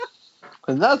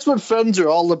And that's what friends are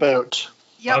all about.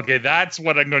 Yep. Okay, that's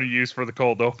what I'm going to use for the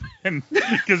cold open,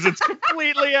 because it's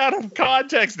completely out of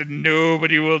context and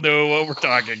nobody will know what we're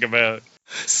talking about.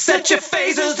 Set your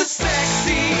phasers to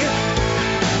sexy.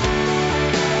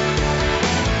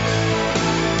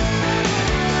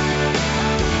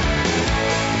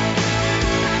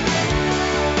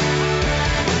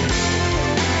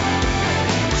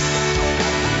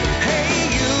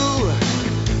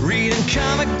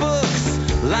 Comic books,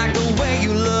 like the way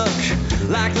you look,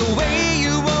 like the way you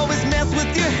always mess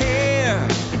with your hair.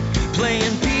 Playing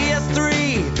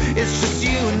PS3, it's just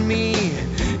you and me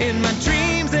in my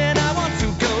dreams, and I want to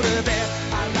go to there.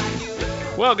 I like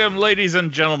you. Welcome, ladies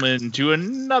and gentlemen, to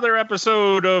another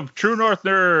episode of True North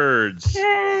Nerds.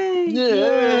 Yay!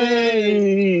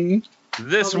 Yay!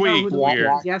 This Well, we know week who the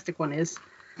we're enthusiastic one is.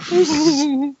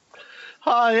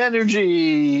 High energy!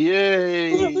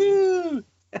 Yay!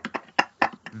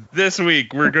 This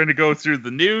week, we're going to go through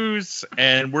the news,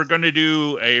 and we're going to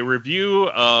do a review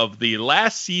of the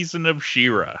last season of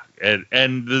She-Ra, and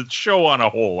the show on a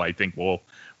whole, I think we'll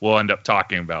end up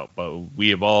talking about. But we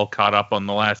have all caught up on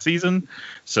the last season,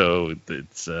 so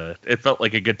it felt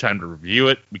like a good time to review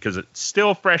it, because it's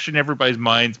still fresh in everybody's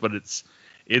minds, but it's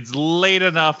late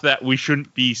enough that we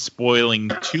shouldn't be spoiling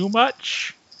too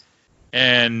much.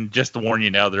 And just to warn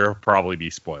you now, there will probably be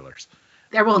spoilers.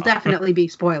 There will definitely be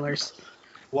spoilers.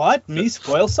 What? Me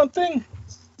spoil something?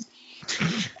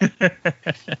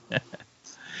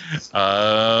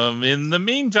 In the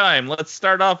meantime, let's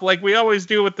start off like we always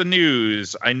do with the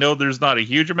news. I know there's not a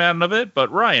huge amount of it,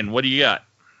 but Ryan, what do you got?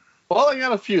 Well, I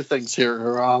got a few things here.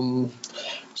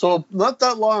 So not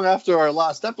that long after our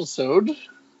last episode,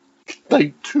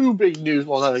 like two big news.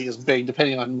 Well, not I guess big,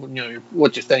 depending on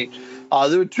what you think.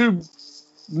 There were two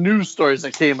news stories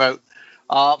that came out.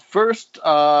 First,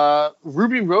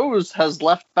 Ruby Rose has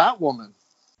left Batwoman.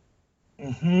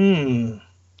 Mm-hmm.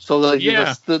 So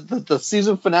Yeah. the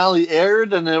season finale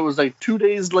aired, and it was like 2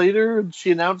 days later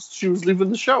she announced she was leaving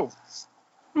the show.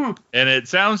 And it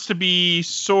sounds to be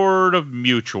sort of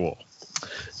mutual.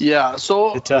 Yeah,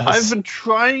 so It does. I've been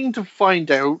trying to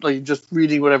find out, like just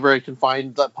reading whatever I can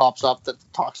find that pops up that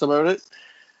talks about it.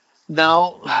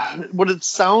 Now, what it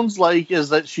sounds like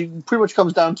is that she pretty much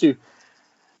comes down to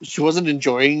she wasn't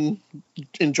enjoying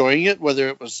it, whether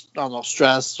it was, I don't know,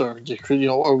 stress or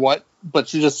or what, but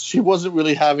she wasn't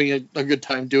really having a good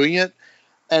time doing it,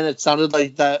 and it sounded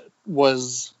like that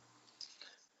was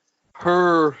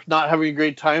her not having a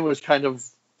great time was kind of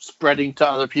spreading to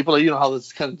other people. You know how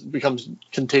this kind of becomes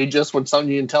contagious when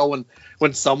you can tell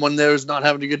when someone there is not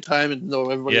having a good time and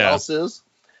everybody else is.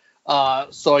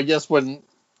 So I guess when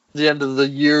the end of the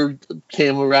year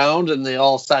came around and they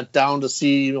all sat down to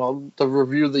see the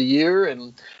review of the year,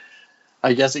 and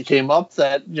I guess it came up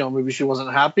that maybe she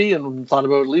wasn't happy and thought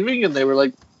about leaving, and they were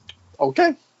like,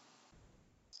 okay,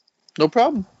 no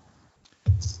problem.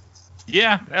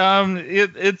 Yeah,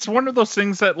 it's one of those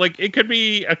things that, like, it could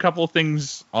be a couple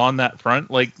things on that front.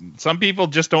 Like, some people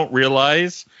just don't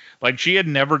realize, like, she had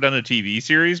never done a TV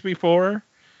series before.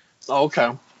 Okay.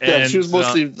 Yeah, And she was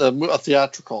mostly a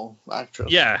theatrical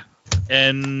actress. Yeah,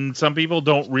 and some people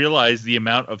don't realize the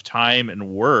amount of time and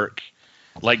work.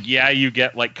 Like, yeah, you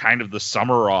get, like, kind of the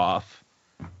summer off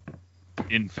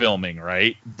in filming,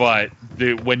 right? But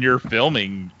when you're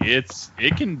filming, it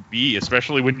can be,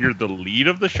 especially when you're the lead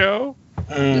of the show,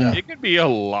 it can be a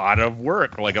lot of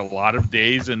work, like a lot of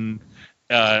days. And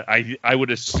I would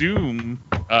assume,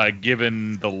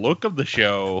 given the look of the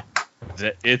show,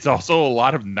 that it's also a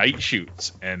lot of night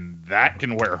shoots, and that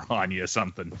can wear on you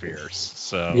something fierce.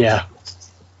 So Yeah.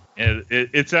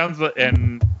 it sounds like,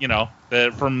 and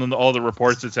that from all the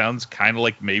reports, it sounds kind of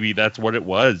like maybe that's what it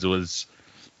was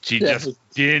she just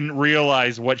didn't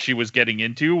realize what she was getting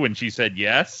into when she said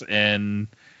yes, and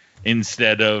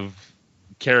instead of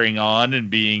carrying on and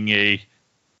being a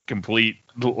completely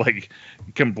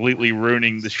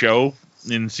ruining the show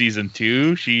in season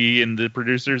 2, she and the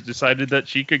producers decided that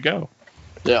she could go.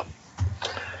 Yeah.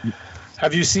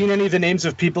 Have you seen any of the names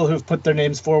of people who've put their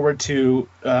names forward to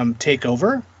take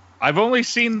over? I've only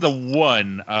seen the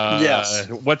one. Yes.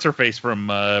 What's her face from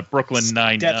Brooklyn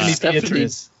Stephanie Nine-Nine?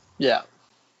 Beatriz. Yeah.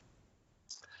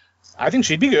 I think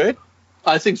she'd be good.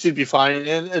 I think she'd be fine,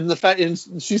 and the fact, and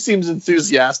she seems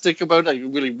enthusiastic about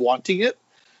really wanting it,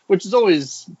 which is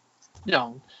always,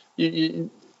 you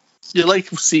like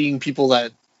seeing people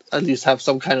that at least have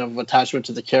some kind of attachment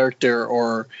to the character,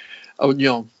 or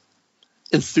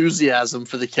enthusiasm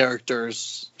for the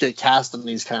characters get cast in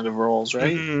these kind of roles,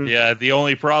 right? Yeah, the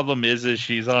only problem is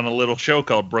she's on a little show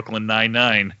called Brooklyn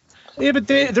Nine-Nine. Yeah, but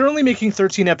they're only making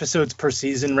 13 episodes per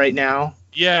season right now.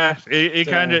 Yeah, it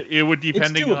So, kind of it would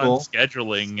depending on doable.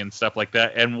 scheduling and stuff like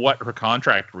that, and what her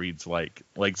contract reads like.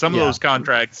 Like some of Yeah. those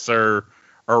contracts are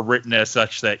written as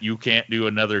such that you can't do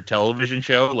another television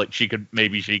show. Like she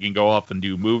can go off and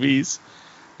do movies,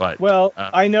 but Well,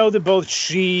 I know that both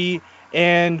she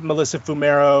and Melissa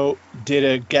Fumero did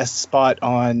a guest spot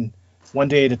on One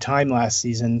Day at a Time last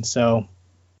season, so.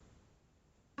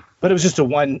 But it was just a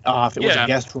one-off. It was Yeah. a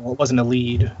guest role. It wasn't a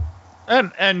lead.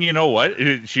 and you know what,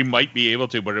 she might be able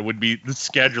to, but it would be the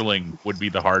scheduling would be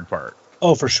the hard part.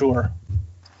 Oh, for sure.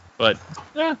 But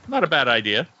yeah, not a bad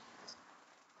idea.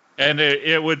 And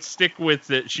it would stick with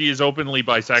that she is openly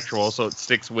bisexual, so it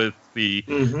sticks with the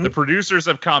producers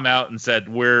have come out and said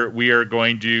we are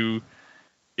going to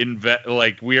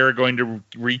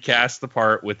recast the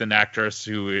part with an actress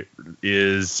who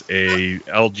is a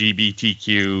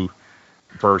LGBTQ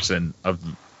person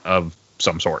of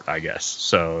some sort, I guess.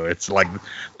 So it's like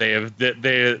they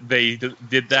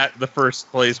did that the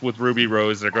first place with Ruby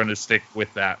Rose. They're going to stick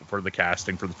with that for the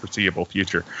casting for the foreseeable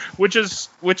future, which is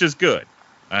good.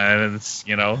 And it's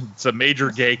a major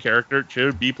gay character. It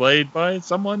should be played by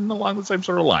someone along the same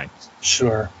sort of line.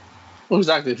 Sure. Well,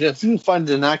 exactly. If you can find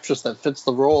an actress that fits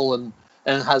the role and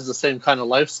has the same kind of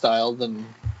lifestyle, then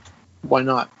why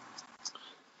not?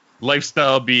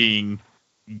 Lifestyle being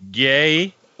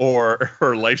gay or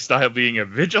her lifestyle being a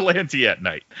vigilante at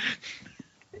night.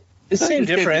 The same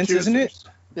difference, isn't it?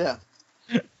 Yeah.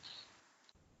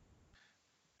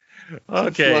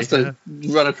 Okay. She wants to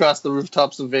run across the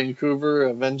rooftops of Vancouver,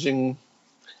 avenging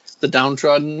the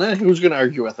downtrodden. Who's going to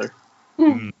argue with her?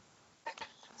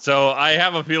 So I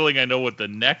have a feeling I know what the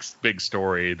next big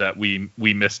story that we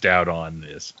missed out on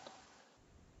is.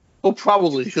 Well,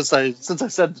 probably because since I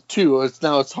said the two,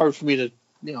 it's hard for me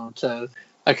to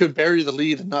I could bury the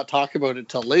lead and not talk about it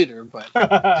till later. But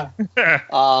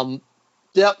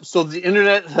yep. So the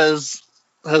internet has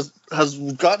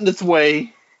gotten its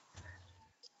way,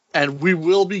 and we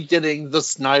will be getting the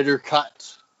Snyder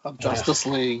cut of Justice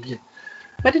League.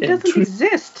 But it doesn't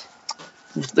exist.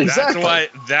 Exactly.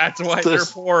 That's why they're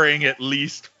pouring at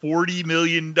least $40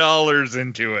 million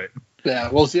into it. Yeah,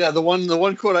 well, yeah, the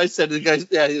one quote I said, the guy,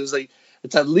 yeah, he was like,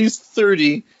 it's at least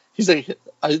 30. He's like,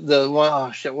 I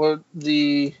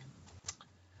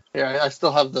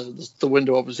still have the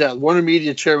window open. Yeah, Warner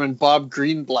Media chairman Bob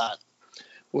Greenblatt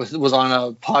was on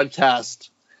a podcast,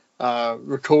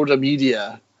 Ricotta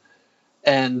Media,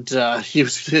 and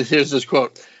here's this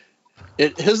quote.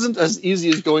 It isn't as easy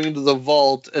as going into the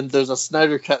vault and there's a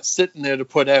Snyder cut sitting there to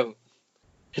put out.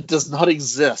 It does not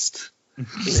exist.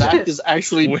 Zack is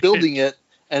actually building it,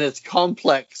 and it's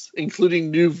complex,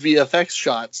 including new VFX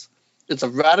shots. It's a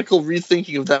radical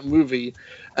rethinking of that movie,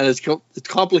 and it's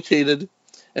complicated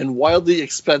and wildly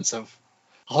expensive.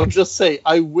 I'll just say,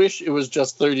 I wish it was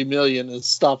just $30 million and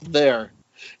stop there.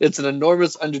 It's an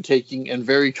enormous undertaking and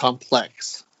very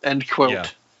complex. End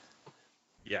quote.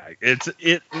 Yeah,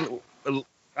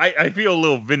 I feel a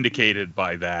little vindicated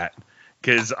by that,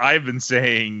 because I've been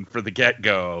saying for the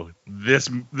get-go, this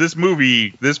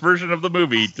version of the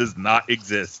movie does not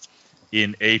exist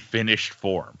in a finished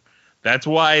form. That's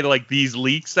why, like, these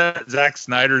leaks that Zack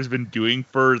Snyder's been doing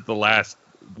for the last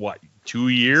 2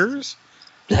 years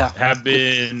have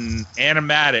been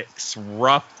animatics,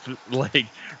 rough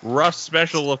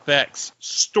special effects,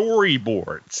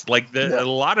 storyboards. A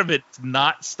lot of it's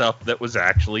not stuff that was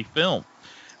actually filmed,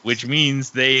 which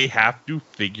means they have to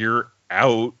figure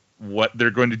out what they're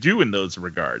going to do in those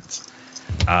regards.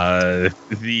 All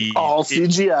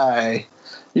CGI.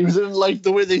 You didn't like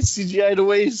the way they CGI'd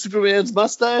away Superman's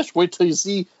mustache? Wait till you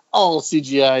see all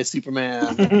CGI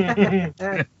Superman.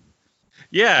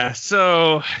 Yeah,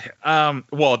 so,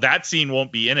 that scene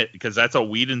won't be in it because that's a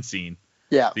Whedon scene.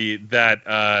 Yeah.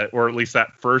 Or at least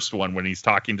that first one when he's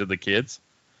talking to the kids.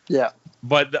 Yeah.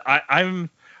 But I'm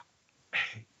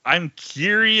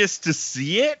curious to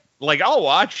see it. Like, I'll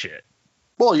watch it.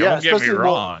 Well, yeah. Don't get me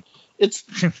wrong. It's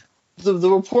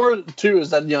the report too is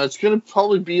that it's going to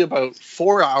probably be about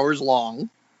 4 hours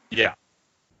long. Yeah.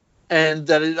 And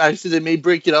that they may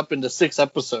break it up into 6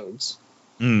 episodes.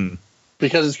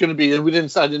 Because it's going to be, I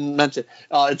didn't mention,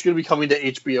 it's going to be coming to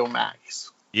HBO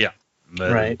Max. Yeah.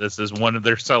 Right. This is one of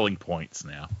their selling points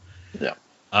now. Yeah.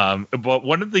 But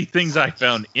one of the things I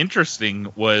found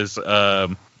interesting was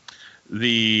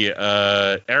the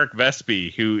Eric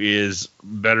Vespi, who is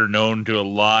better known to a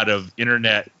lot of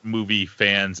internet movie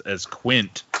fans as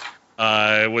Quint,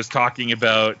 was talking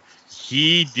about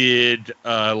he did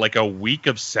like a week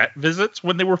of set visits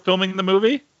when they were filming the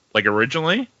movie, like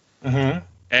originally. Mm-hmm.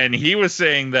 And he was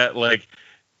saying that, like,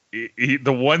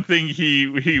 the one thing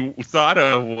he thought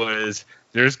of was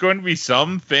there's going to be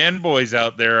some fanboys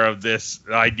out there of this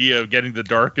idea of getting the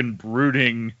dark and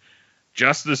brooding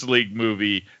Justice League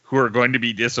movie who are going to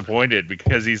be disappointed,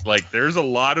 because he's like, there's a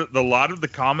lot of the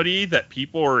comedy that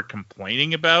people are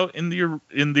complaining about in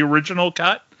the original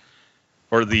cut,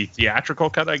 or the theatrical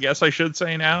cut, I guess I should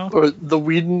say now, or the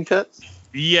Whedon cut.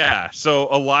 Yeah, so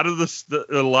a lot of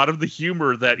the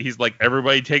humor that he's like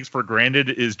everybody takes for granted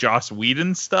is Joss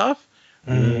Whedon stuff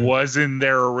was in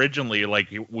there originally, like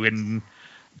when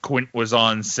Quint was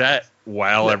on set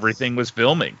while everything was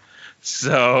filming.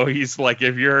 So he's like,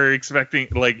 if you're expecting,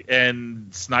 like, and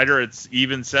Snyder had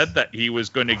even said that he was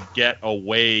going to get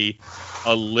away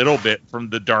a little bit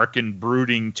from the dark and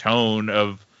brooding tone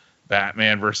of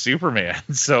Batman vs Superman.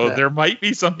 So there might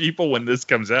be some people when this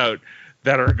comes out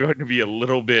that are going to be a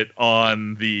little bit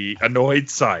on the annoyed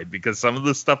side, because some of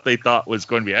the stuff they thought was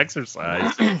going to be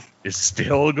exercised is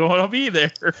still going to be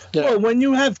there. Yeah. Well, when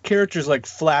you have characters like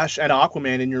Flash and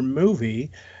Aquaman in your movie,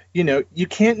 you know, you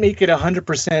can't make it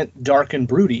 100% dark and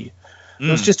broody.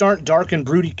 Those just aren't dark and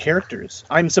broody characters.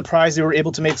 I'm surprised they were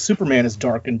able to make Superman as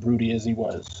dark and broody as he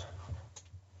was.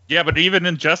 Yeah, but even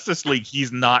in Justice League,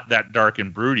 he's not that dark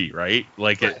and broody, right?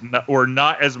 Like, or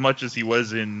not as much as he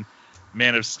was in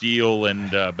Man of Steel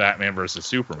and Batman versus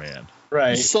Superman.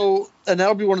 Right. So, and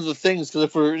that'll be one of the things,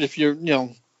 because if you're, you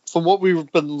know, from what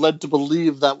we've been led to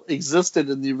believe that existed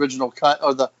in the original cut,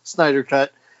 or the Snyder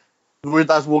cut,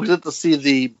 we'll get to see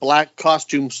the black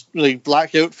costumes, like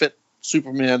black outfit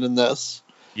Superman in this.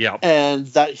 Yeah. And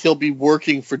that he'll be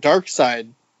working for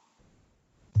Darkseid.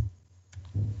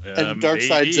 And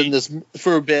Darkseid's in this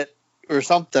for a bit or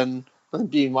something,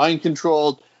 being mind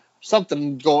controlled,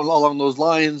 something going along those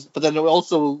lines. But then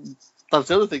also, that's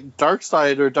the other thing,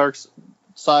 Darkseid or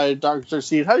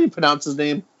Darkseid. How do you pronounce his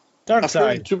name?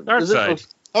 Darkseid. Darkseid.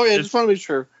 Oh yeah, I just want to make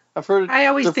sure. I've heard it. I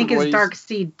always think it's ways.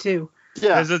 Darkseid too.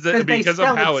 Yeah, because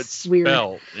of how it's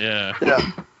spelled. Yeah.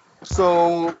 Yeah.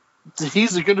 So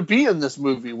he's going to be in this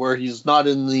movie where he's not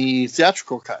in the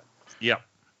theatrical cut. Yeah.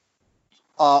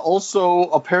 Also,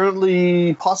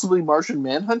 apparently, possibly Martian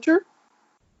Manhunter.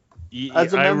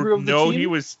 As a member of the team?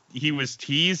 he was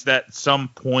teased at some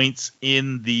points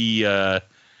in the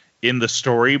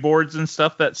storyboards and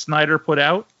stuff that Snyder put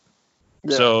out.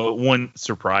 Yeah. So it wouldn't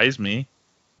surprise me.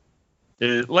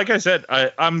 Like I said,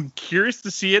 I'm curious to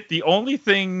see it. The only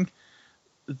thing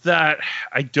that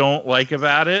I don't like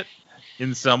about it,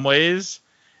 in some ways,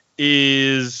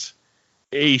 is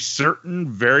a certain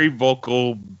very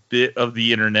vocal bit of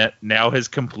the internet now has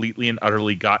completely and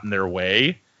utterly gotten their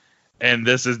way, and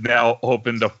this is now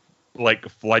opened up like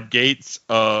floodgates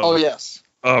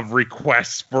of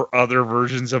requests for other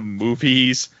versions of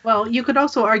movies. Well, you could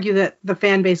also argue that the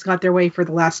fan base got their way for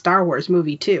the last Star Wars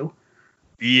movie too.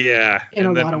 Yeah, in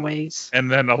a lot of ways.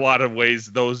 And then a lot of ways,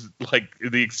 those, like,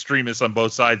 the extremists on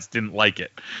both sides didn't like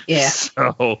it. Yeah.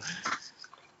 So,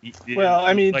 well,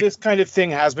 I mean, this kind of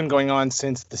thing has been going on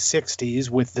since the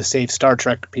 60s with the Save Star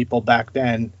Trek people back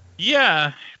then.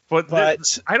 Yeah, but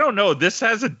I don't know. This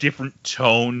has a different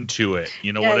tone to it.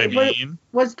 You know what I mean?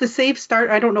 Was the Save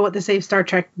Star? I don't know what the Save Star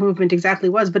Trek movement exactly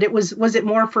was, but was it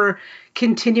more for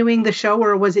continuing the show,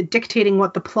 or was it dictating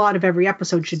what the plot of every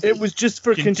episode should be? It was just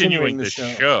for continuing the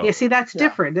show. Yeah, see, that's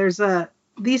different. There's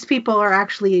these people are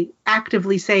actually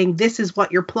actively saying this is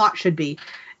what your plot should be,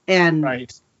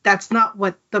 and that's not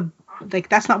what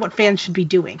that's not what fans should be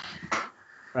doing.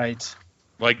 Right.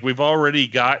 Like, we've already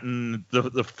gotten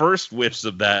the first whiffs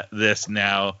of this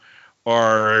now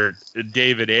are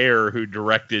David Ayer, who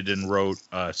directed and wrote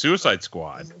Suicide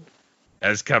Squad,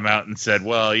 has come out and said,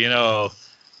 well, you know,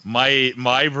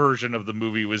 my version of the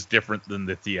movie was different than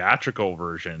the theatrical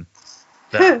version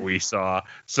that we saw.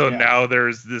 So now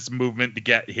there's this movement to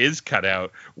get his cut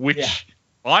out, which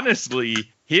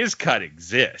honestly, his cut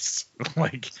exists.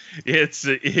 Like, his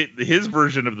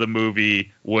version of the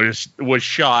movie was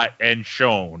shot and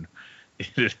shown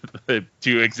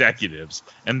to executives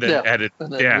and then edited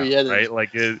down, right?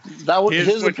 Like, his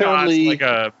would cost like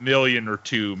 $1 million or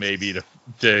 $2 million maybe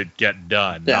to get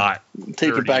done, not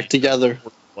take it back together.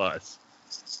 Plus,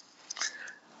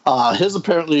 his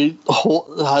apparently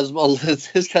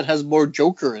his cut has more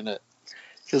Joker in it.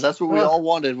 Because that's what we all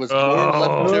wanted, was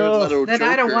more Jared Leto Joker. Then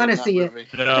I don't want to see movie.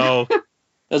 it. No.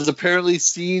 There's apparently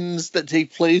scenes that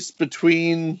take place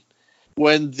between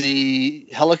when the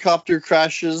helicopter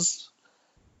crashes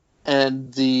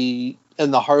and the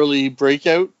Harley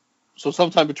breakout. So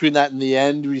sometime between that and the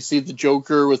end, we see the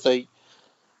Joker with and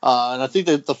I think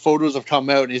that the photos have come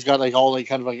out, and he's got like all like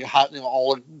kind of like hot,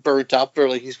 all burnt up, or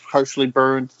like he's partially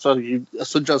burned. So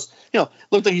just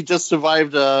looked like he just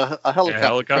survived a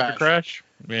helicopter crash.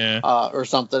 or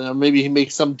something. Or maybe he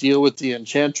makes some deal with the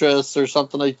Enchantress or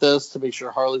something like this to make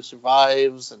sure Harley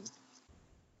survives. And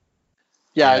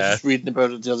I was just reading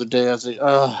about it the other day. I was like,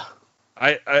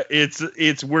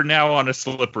 it's we're now on a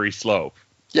slippery slope.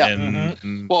 Yeah.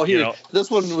 And, well, here, this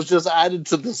one was just added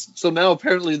to this. So now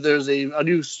apparently there's a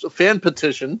new fan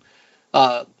petition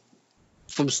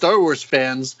from Star Wars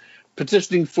fans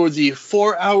petitioning for the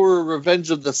 4-hour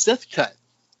Revenge of the Sith cut.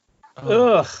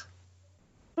 Ugh.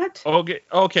 What?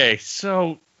 Okay.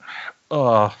 So,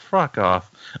 fuck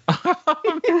off.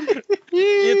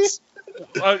 It's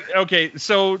okay.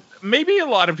 So maybe a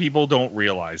lot of people don't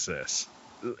realize this,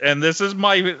 and this is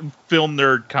my film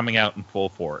nerd coming out in full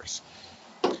force.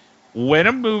 When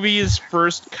a movie is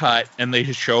first cut and they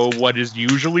show what is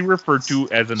usually referred to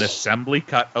as an assembly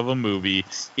cut of a movie,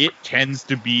 it tends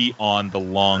to be on the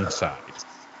long side.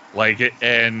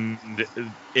 And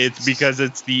it's because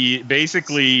it's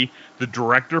basically the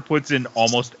director puts in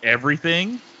almost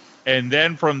everything, and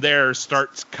then from there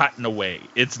starts cutting away.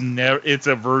 It's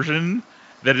a version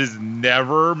that is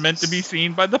never meant to be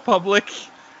seen by the public.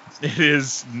 It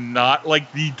is not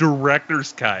like the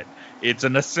director's cut. It's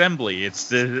an assembly. It's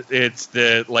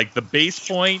the like the base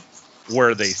point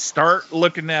where they start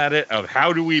looking at it of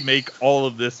how do we make all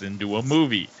of this into a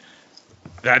movie.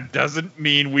 That doesn't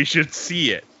mean we should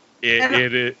see it.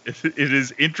 It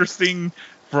is interesting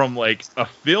from like a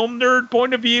film nerd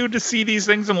point of view to see these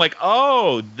things. I'm like,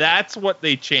 oh, that's what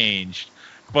they changed.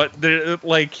 But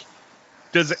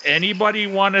does anybody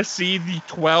want to see the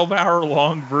 12-hour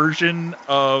long version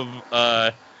of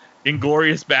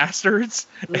Inglourious Bastards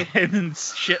and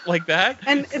shit like that?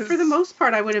 And for the most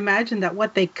part, I would imagine that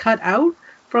what they cut out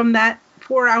from that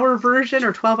 4-hour version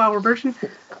or 12-hour version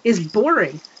is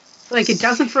boring. Like, it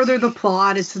doesn't further the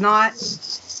plot. It's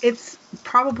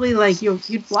probably like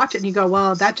you'd watch it and you go,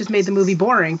 well, that just made the movie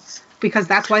boring because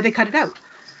that's why they cut it out.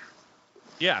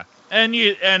 Yeah.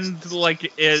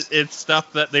 It's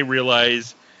stuff that they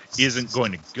realize isn't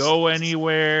going to go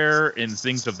anywhere and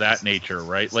things of that nature,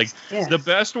 right? Like, the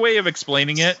best way of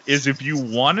explaining it is if you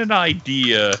want an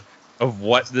idea of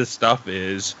what this stuff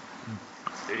is,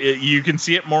 you can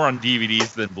see it more on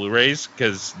DVDs than Blu-rays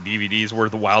because DVDs were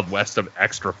the Wild West of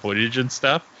extra footage and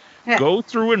stuff. Yeah. Go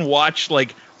through and watch,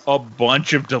 like, a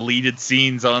bunch of deleted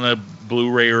scenes on a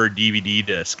Blu-ray or a DVD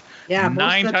disc. Yeah,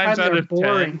 9 times out of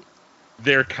 10,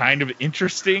 they're kind of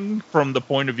interesting from the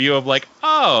point of view of like,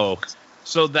 oh,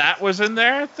 so that was in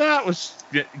there? That was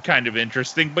kind of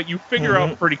interesting, but you figure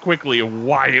out pretty quickly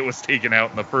why it was taken out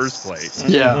in the first place.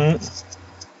 Yeah.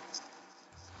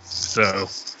 So,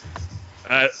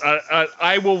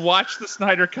 I will watch the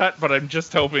Snyder Cut, but I'm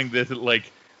just hoping that,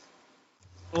 like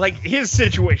his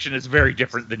situation is very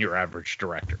different than your average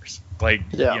director's.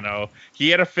 He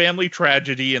had a family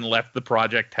tragedy and left the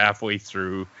project halfway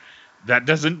through. That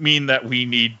doesn't mean that we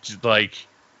need to, the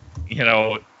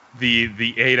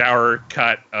 8-hour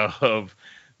cut of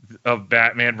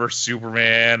Batman versus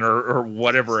Superman or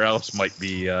whatever else might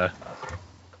be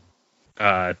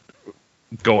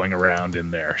going around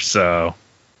in there. So,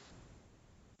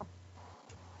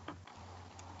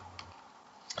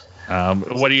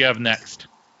 what do you have next?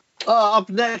 Up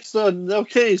next,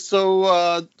 okay,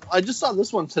 so I just saw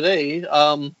this one today.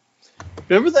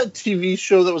 Remember that TV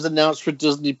show that was announced for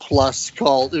Disney Plus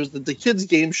called, it was the kids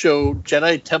game show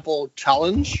Jedi Temple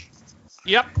Challenge?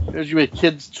 Yep. It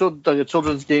was a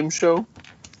children's game show.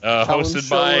 Hosted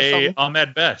by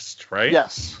Ahmed Best, right?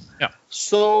 Yes. Yeah.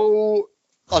 So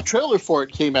a trailer for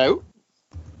it came out.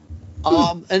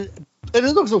 And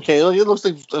it looks okay. Like, it looks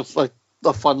like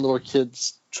a fun little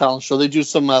kids challenge show. They do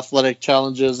some athletic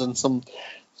challenges and some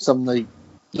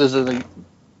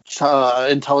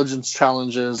intelligence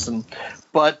challenges,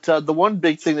 but the one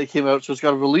big thing that came out, so it's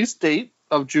got a release date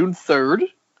of June 3rd,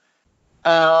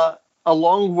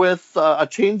 along with a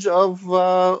change of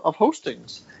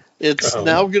hostings. It's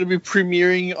now going to be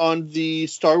premiering on the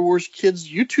Star Wars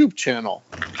Kids YouTube channel.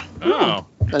 Oh,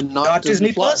 and not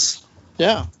Disney Plus.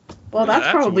 Yeah. Well, that's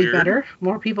probably weird. Better.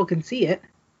 More people can see it.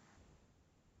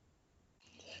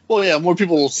 Well, yeah, more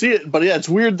people will see it, but yeah, it's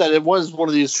weird that it was one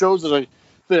of these shows that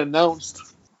they announced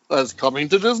as coming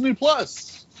to Disney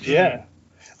Plus. Yeah.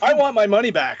 I want my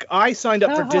money back. I signed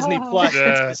up for Disney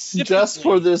Plus just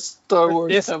for this Star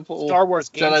Wars Temple Star Wars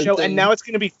game show, and now it's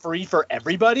going to be free for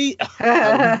everybody?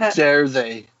 How dare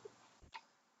they?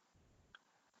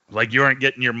 Like you aren't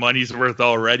getting your money's worth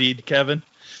already, Kevin?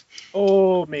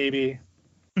 Oh, maybe.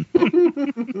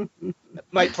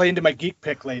 Might play into my geek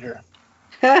pick later.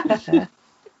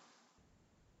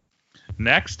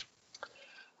 Next.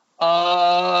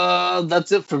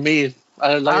 That's it for me.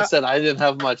 Like I said, I didn't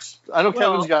have much. I know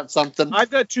Kevin's got something.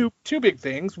 I've got two big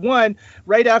things. One,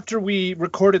 right after we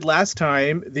recorded last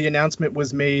time, the announcement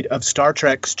was made of Star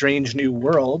Trek: Strange New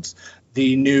Worlds,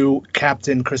 the new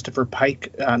Captain Christopher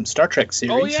Pike Star Trek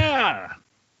series. Oh yeah,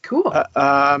 Cool.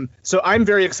 So I'm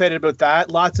very excited about that.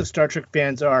 Lots of Star Trek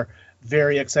fans are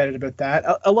very excited about that.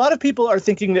 A lot of people are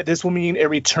thinking that this will mean a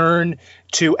return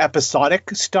to episodic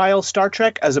style Star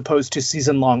Trek as opposed to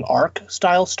season-long arc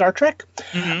style Star Trek.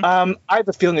 Mm-hmm. I have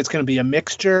a feeling it's going to be a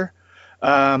mixture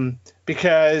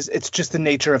because it's just the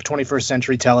nature of 21st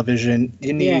century television.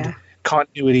 You need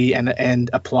continuity and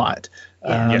a plot.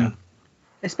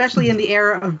 Especially in the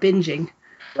era of binging.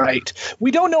 Right.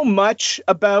 We don't know much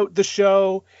about the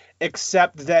show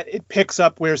except that it picks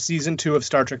up where season 2 of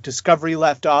Star Trek Discovery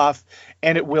left off,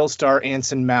 and it will star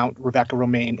Anson Mount, Rebecca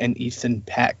Romijn, and Ethan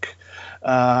Peck.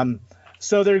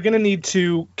 So they're going to need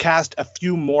to cast a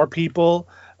few more people.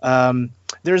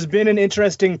 There's been an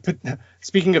interesting,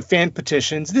 speaking of fan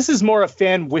petitions, this is more a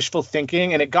fan wishful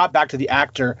thinking, and it got back to the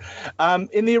actor.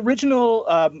 In the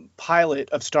original pilot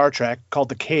of Star Trek called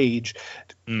The Cage,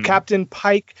 Captain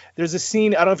Pike, there's a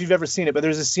scene, I don't know if you've ever seen it, but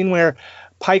there's a scene where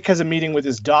Pike has a meeting with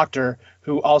his doctor,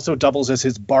 who also doubles as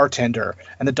his bartender,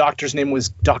 and the doctor's name was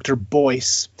Dr.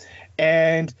 Boyce.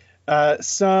 And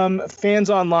some fans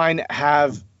online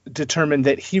have determined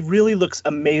that he really looks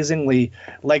amazingly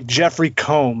like Jeffrey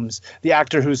Combs, the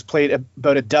actor who's played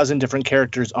about a dozen different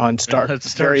characters on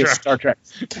various Star Trek.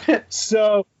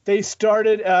 So they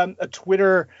started a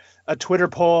Twitter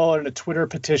poll and a Twitter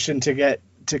petition to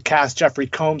cast Jeffrey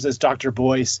Combs as Dr.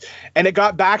 Boyce, and it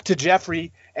got back to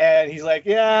Jeffrey, and he's like,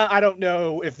 yeah, I don't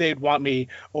know if they'd want me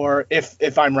or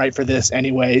if I'm right for this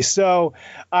anyway. So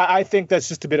I think that's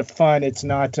just a bit of fun. It's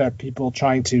not people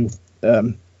trying to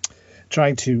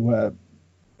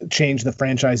change the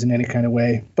franchise in any kind of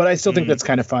way, but I still think that's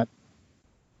kind of fun.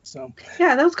 So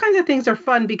yeah, those kinds of things are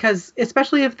fun because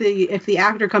especially if the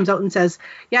actor comes out and says,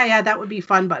 yeah, that would be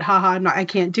fun, but haha, I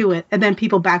can't do it, and then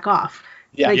people back off.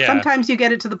 Sometimes you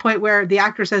get it to the point where the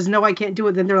actor says, no, I can't do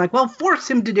it. Then they're like, well, force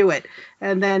him to do it.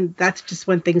 And then that's just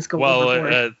when things go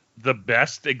overboard. The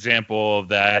best example of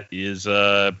that is,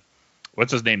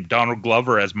 what's his name? Donald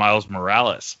Glover as Miles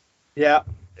Morales. Yeah.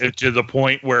 To the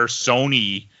point where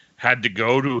Sony had to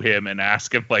go to him and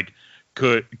ask him, like,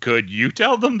 could you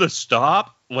tell them to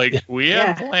stop? Like, we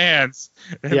have plans,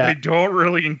 and they don't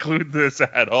really include this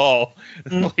at all.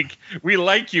 Like, we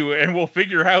like you, and we'll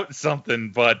figure out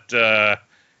something, but, I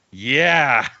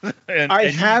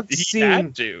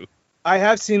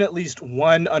have seen at least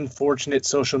one unfortunate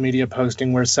social media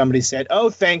posting where somebody said, oh,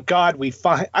 thank God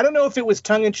I don't know if it was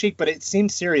tongue-in-cheek, but it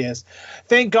seemed serious.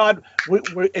 Thank God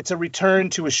it's a return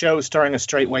to a show starring a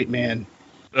straight white man.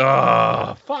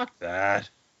 Oh, fuck that.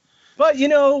 But,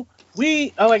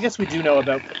 I guess we do know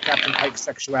about Captain Pike's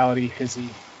sexuality because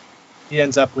he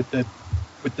ends up with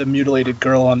the mutilated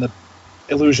girl on the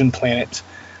Illusion planet.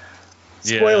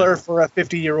 Spoiler for a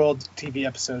 50-year-old TV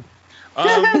episode.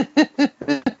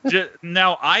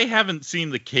 Now, I haven't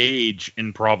seen The Cage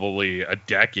in probably a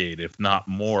decade, if not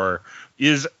more.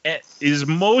 Is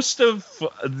most of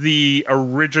the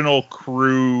original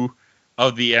crew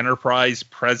of the Enterprise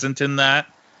present in that?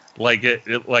 Like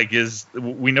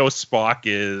we know Spock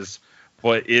is,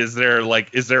 but is there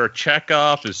a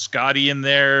Chekhov? Is Scotty in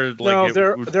there? No,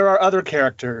 there are other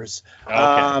characters.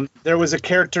 Okay. There was a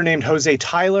character named Jose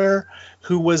Tyler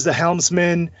who was the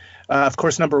helmsman. Of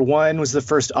course, number 1 was the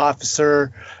first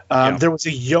officer. There was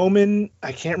a yeoman.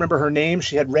 I can't remember her name.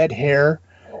 She had red hair.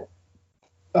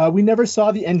 We never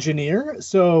saw the engineer,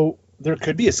 so there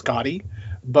could be a Scotty,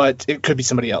 but it could be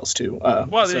somebody else too.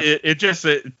 It just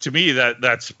to me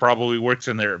that's probably works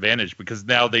in their advantage because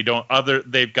now they've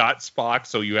got Spock,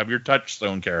 so you have your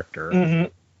Touchstone character,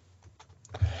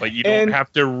 but you don't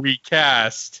have to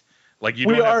recast. Like, you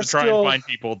don't have to try and find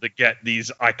people to get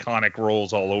these iconic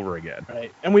roles all over again.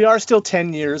 Right. And we are still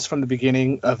 10 years from the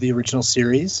beginning of the original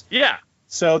series. Yeah.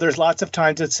 So there's lots of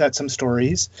time to set some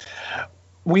stories.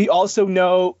 We also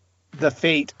know the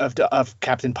fate of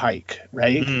Captain Pike,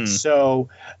 right? Mm-hmm. So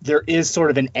there is sort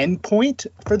of an end point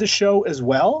for the show as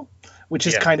well, which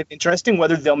is kind of interesting.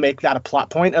 Whether they'll make that a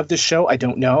plot point of the show, I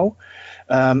don't know.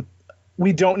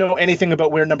 We don't know anything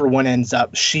about where number 1 ends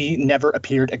up. She never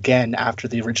appeared again after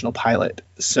the original pilot.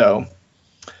 So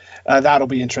that'll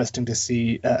be interesting to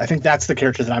see. I think that's the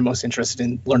character that I'm most interested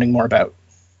in learning more about.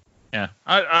 Yeah.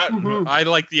 I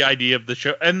like the idea of the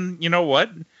show. And you know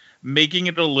what? Making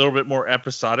it a little bit more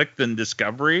episodic than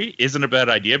Discovery isn't a bad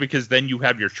idea because then you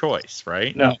have your choice,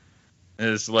 right? No.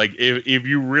 It's like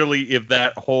if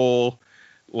that whole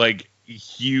like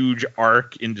huge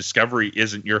arc in Discovery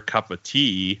isn't your cup of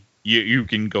tea, you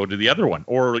can go to the other one,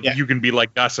 or you can be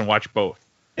like us and watch both.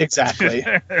 Exactly.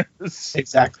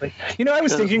 Exactly. I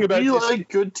was thinking about we this. like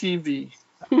good TV.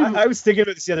 I was thinking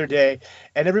about this the other day,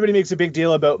 and everybody makes a big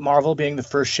deal about Marvel being the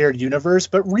first shared universe,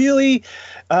 but really,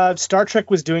 Star Trek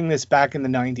was doing this back in the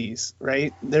 90s,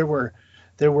 right? There were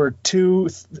two,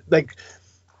 like,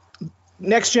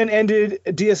 Next Gen ended,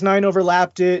 DS9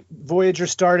 overlapped it, Voyager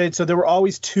started, so there were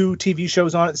always two TV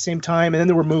shows on at the same time, and then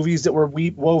there were movies that were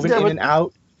woven in and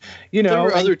out. There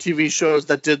were other TV shows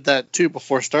that did that too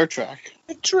before Star Trek.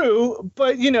 True,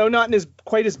 but not in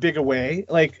quite as big a way.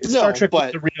 Like Star Trek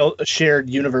was a real shared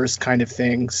universe kind of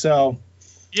thing. So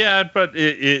yeah, but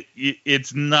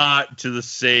it's not to the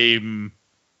same.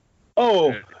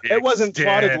 Oh, it wasn't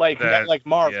plotted like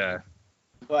Marvel. Yeah,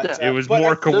 but it was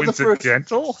more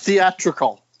coincidental,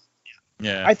 theatrical.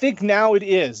 Yeah, I think now it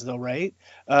is though, right?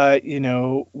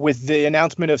 With the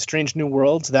announcement of Strange New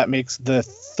Worlds, that makes the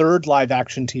third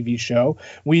live-action TV show.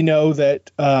 We know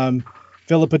that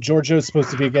Philippa Georgiou is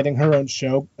supposed to be getting her own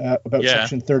show about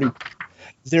Section 30.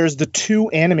 There's the two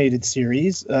animated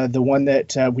series, the one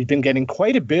that we've been getting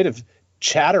quite a bit of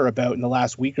chatter about in the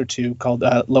last week or two called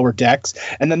Lower Decks,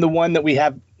 and then the one that we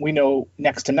know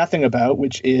next to nothing about,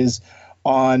 which is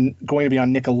going to be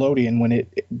on Nickelodeon when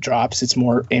it drops. It's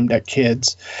more aimed at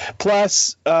kids.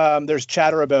 Plus, there's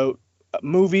chatter about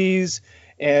movies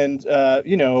and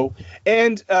CBS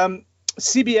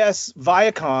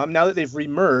Viacom. Now that they've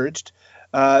remerged,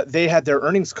 they had their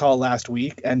earnings call last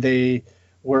week, and they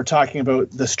were talking about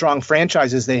the strong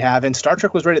franchises they have, and Star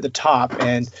Trek was right at the top.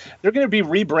 And they're going to be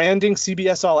rebranding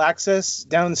CBS All Access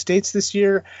down in the States this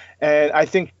year, and I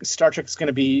think Star Trek is going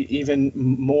to be even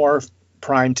more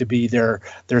prime to be their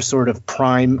sort of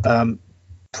prime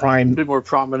be more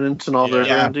prominent in all their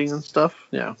branding and stuff.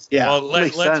 Well,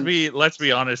 let's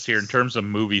be honest here in terms of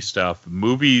movie stuff.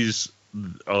 Movies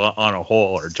on a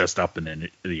whole are just up in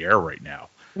the air right now.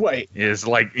 Right. Is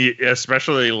like,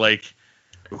 especially like,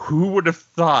 who would have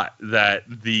thought that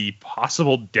the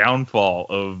possible downfall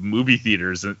of movie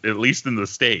theaters, at least in the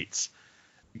States,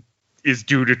 is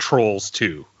due to Trolls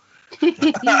 2?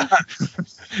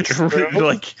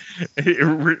 Like,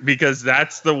 because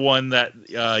that's the one that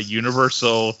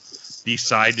Universal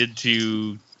decided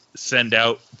to send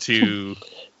out to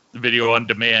video on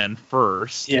demand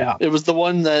first. Yeah, it was the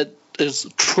one that is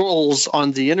Trolls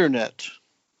on the internet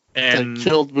and that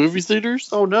killed movie theaters.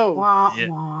 Oh no! Wah,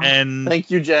 wah. And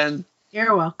thank you, Jen.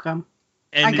 You're welcome.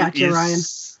 I got you, Ryan.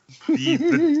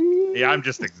 I'm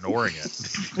just ignoring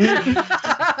it.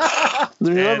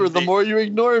 Remember, the more you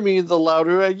ignore me, the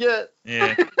louder I get.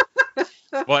 Yeah.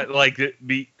 But like,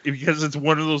 because it's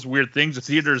one of those weird things. The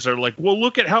theaters are like, well,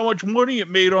 look at how much money it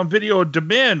made on video on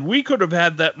demand. We could have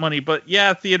had that money. But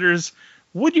yeah, theaters,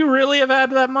 would you really have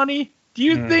had that money? Do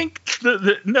you think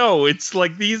no, it's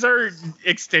like these are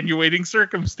extenuating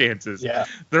circumstances. Yeah.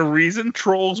 The reason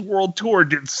Trolls World Tour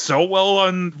did so well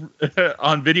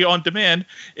on video on demand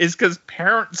is because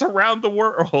parents around the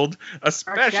world,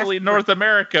 especially North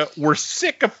America, were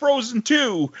sick of Frozen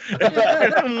 2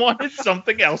 and wanted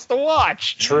something else to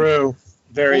watch. True.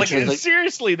 Very true.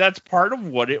 Seriously, that's part of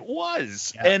what it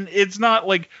was. Yeah. And it's not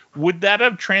like, would that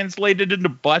have translated into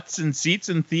butts and seats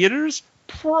in theaters?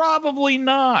 Probably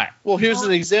not. Well, here's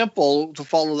an example to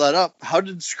follow that up. How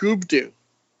did Scoob do?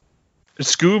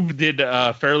 Scoob did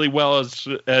fairly well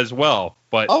as well,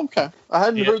 but okay, I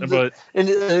hadn't heard that, and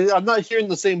I'm not hearing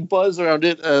the same buzz around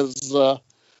it as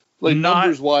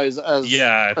numbers wise as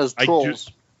Trolls.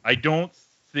 I don't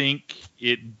think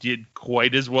it did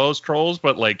quite as well as Trolls,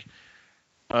 but like,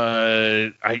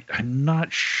 I'm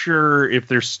not sure if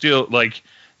they're still like.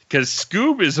 Because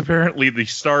Scoob is apparently the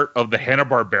start of the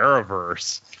Hanna-Barbera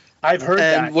verse. I've heard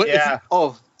that.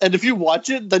 And if you watch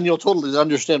it, then you'll totally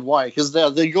understand why. Because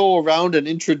they go around and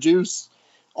introduce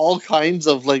all kinds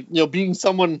of being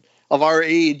someone of our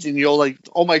age, and you're like,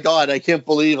 oh my god, I can't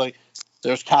believe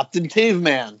there's Captain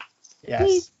Caveman.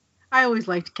 Yes, I always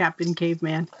liked Captain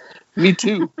Caveman. Me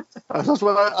too. That's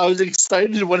why I was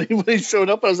excited when he showed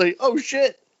up. I was like, oh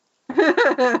shit.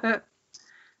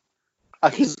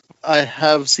 Because I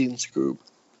have seen Scoob.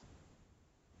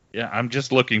 Yeah, I'm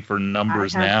just looking for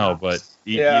numbers now, but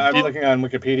I'm looking on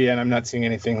Wikipedia and I'm not seeing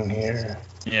anything here.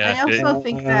 Yeah, I also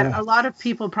think that a lot of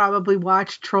people probably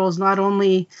watch Trolls not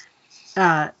only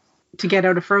to get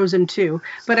out of Frozen 2,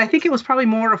 but I think it was probably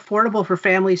more affordable for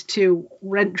families to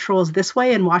rent Trolls this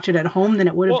way and watch it at home than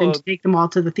it would have been to take them all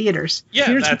to the theaters.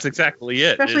 Yeah, that's exactly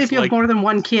it. Especially if you have more than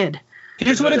one kid.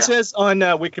 Here's what it says on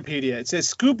Wikipedia. It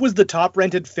says Scoob was the top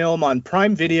rented film on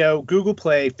Prime Video, Google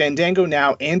Play, Fandango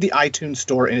Now, and the iTunes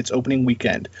Store in its opening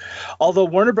weekend. Although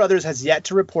Warner Brothers has yet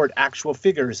to report actual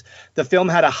figures, the film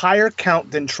had a higher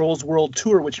count than Trolls World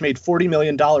Tour, which made $40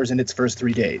 million in its first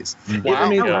 3 days. It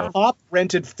remained the top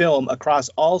rented film across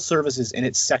all services in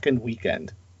its second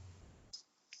weekend.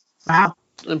 Wow.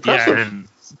 Impressive.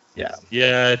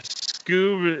 Yeah,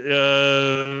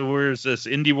 Scoob, where's this?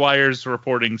 IndieWire's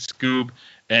reporting Scoob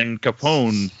and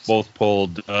Capone both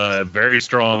pulled very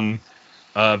strong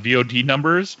VOD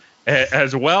numbers,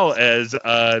 as well as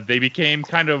they became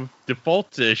kind of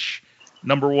default-ish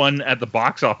number one at the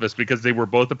box office because they were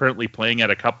both apparently playing at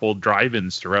a couple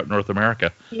drive-ins throughout North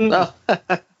America. There's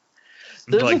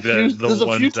Like the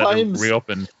ones that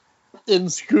reopened. In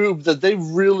Scoob that they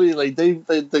really like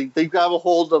they grab a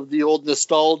hold of the old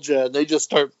nostalgia and they just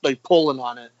start like pulling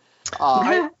on it.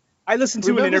 I listened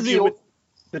to an interview with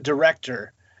the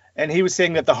director, and he was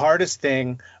saying that the hardest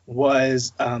thing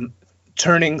was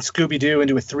turning Scooby-Doo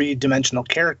into a 3-dimensional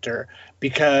character,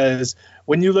 because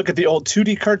when you look at the old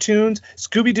 2D cartoons,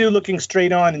 Scooby-Doo looking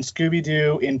straight on and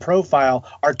Scooby-Doo in profile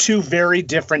are two very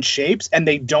different shapes, and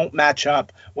they don't match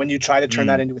up when you try to turn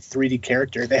that into a 3D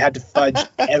character. They had to fudge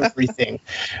everything,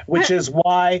 which is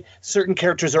why certain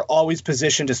characters are always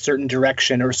positioned a certain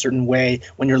direction or a certain way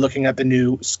when you're looking at the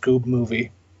new Scoob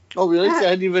movie. Oh, really? I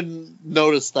hadn't even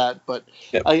noticed that, but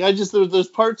I just there's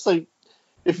parts like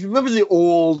if you remember the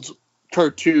old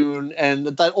cartoon and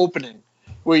that opening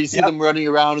where you see them running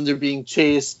around and they're being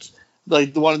chased,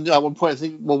 like the one at one point I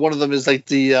think one of them is like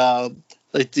the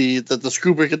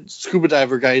scuba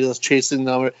diver guy that's chasing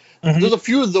them. There's a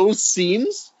few of those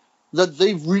scenes that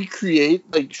they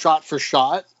recreate like shot for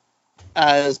shot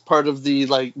as part of the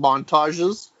like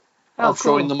montages of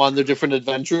showing them on their different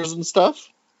adventures and stuff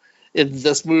in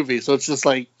this movie. So it's just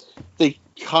like they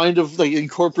kind of like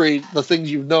incorporate the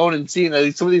things you've known and seen.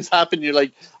 Like some of these happen, you're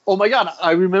like, oh my god,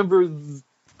 I remember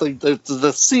like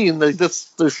the scene like this.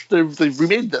 They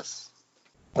remade this.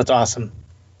 That's awesome.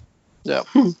 Yeah.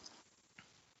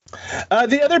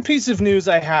 The other piece of news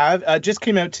I have just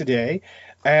came out today,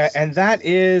 and that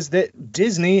is that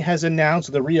Disney has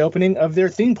announced the reopening of their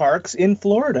theme parks in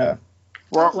Florida.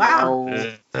 Wow.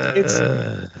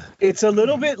 It's a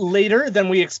little bit later than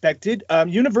we expected.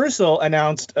 Universal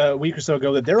announced a week or so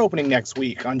ago that they're opening next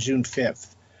week on June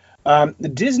 5th.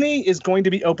 Disney is going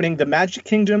to be opening the Magic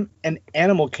Kingdom and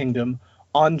Animal Kingdom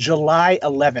on July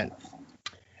 11th.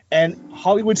 And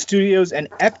Hollywood Studios and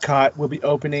Epcot will be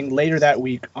opening later that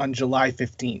week on July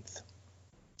 15th.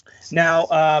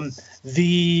 Now,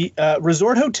 the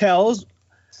resort hotels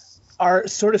are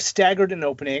sort of staggered in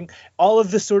opening. All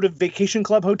of the sort of vacation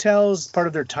club hotels, part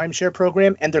of their timeshare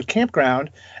program, and their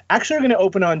campground actually are going to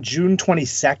open on June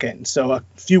 22nd, so a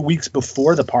few weeks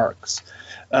before the parks.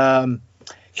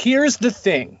 Here's the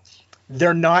thing.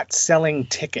 They're not selling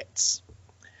tickets.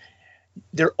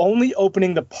 They're only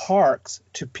opening the parks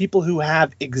to people who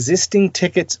have existing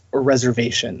tickets or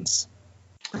reservations.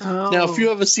 Oh. Now, if you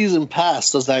have a season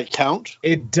pass, does that count?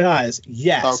 It does,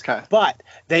 yes. Okay. But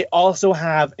they also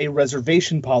have a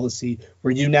reservation policy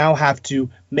where you now have to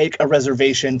make a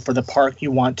reservation for the park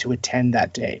you want to attend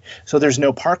that day. So there's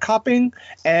no park hopping,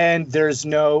 and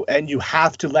you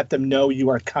have to let them know you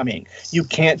are coming. You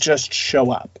can't just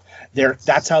show up.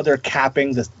 That's how they're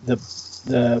capping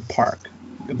the park,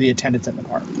 the attendance at the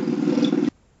park.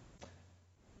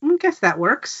 I guess that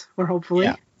works, or hopefully.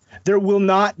 Yeah. There will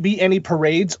not be any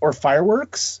parades or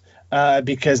fireworks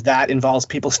because that involves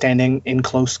people standing in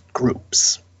close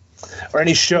groups, or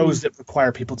any shows that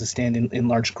require people to stand in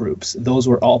large groups. Those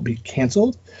will all be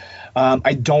canceled.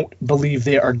 I don't believe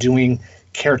they are doing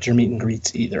character meet and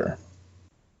greets either.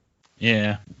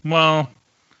 Yeah. Well,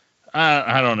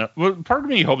 I don't know. Well, part of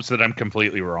me hopes that I'm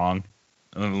completely wrong.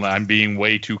 I'm being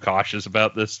way too cautious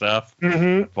about this stuff.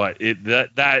 Mm-hmm. But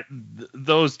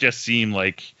those just seem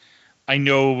like, I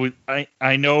know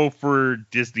for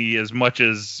Disney, as much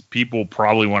as people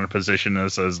probably want to position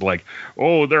this as like,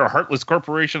 oh, they're a heartless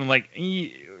corporation, like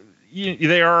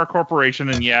they are a corporation,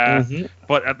 and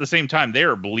but at the same time, they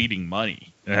are bleeding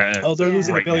money. They're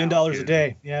losing $1 billion a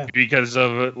day. Yeah, because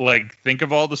of think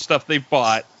of all the stuff they've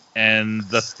bought, and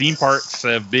the theme parks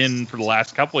have been for the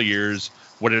last couple of years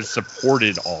what has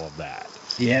supported all of that.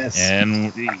 Yes,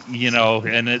 and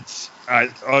and it's.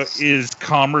 Is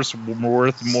commerce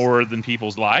worth more than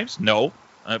people's lives? No.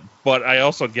 But I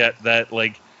also get that,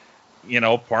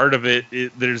 part of it,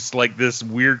 there's like this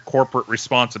weird corporate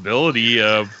responsibility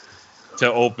to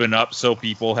open up so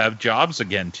people have jobs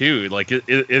again, too. Like,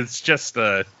 it's just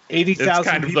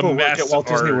 80,000 people work at Walt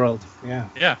Disney World. Yeah.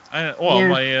 Yeah.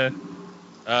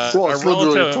 Well, a it's literally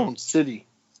its relative, own city.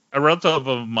 a relative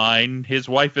of mine, his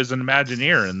wife is an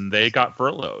Imagineer, and they got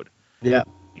furloughed. Yeah.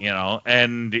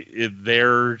 And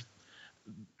they're,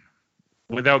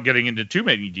 without getting into too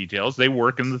many details, they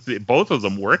work in both of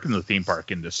them work in the theme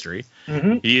park industry.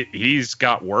 Mm-hmm. He's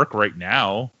got work right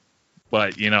now,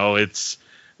 but it's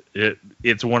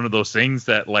one of those things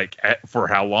that, like, for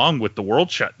how long with the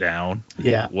world shut down?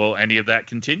 Yeah. Will any of that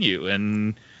continue?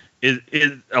 And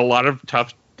a lot of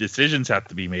tough decisions have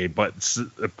to be made. But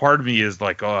part of me is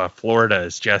like, oh, Florida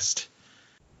is just.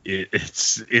 It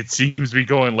seems to be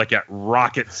going like at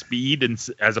rocket speed and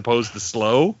as opposed to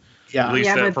slow. Yeah. At least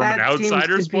but from an that seems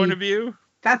outsider's to be- point of view.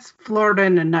 That's Florida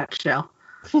in a nutshell.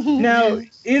 Now,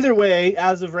 either way,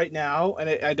 as of right now,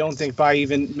 and I don't think by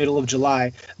even middle of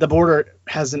July, the border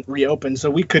hasn't reopened,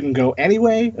 so we couldn't go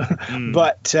anyway.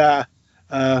 But yeah,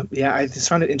 I just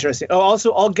found it interesting. Oh,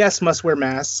 also, all guests must wear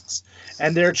masks,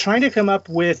 and they're trying to come up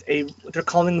with they're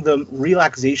calling them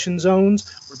relaxation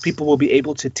zones, where people will be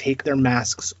able to take their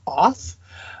masks off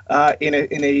in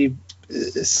a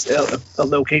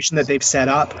location that they've set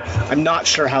up. I'm not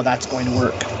sure how that's going to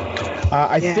work.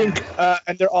 I think,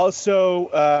 and they're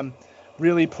also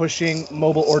really pushing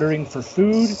mobile ordering for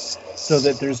food so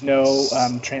that there's no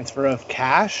transfer of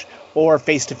cash or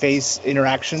face-to-face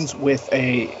interactions with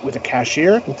a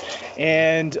cashier.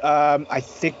 And I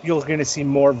think you're going to see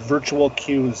more virtual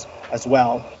queues as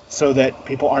well so that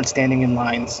people aren't standing in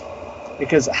lines.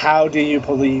 Because how do you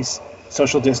police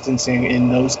social distancing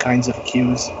in those kinds of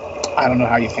queues? I don't know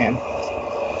how you can.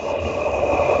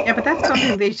 Yeah, but that's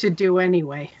something they should do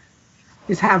anyway,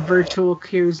 is have virtual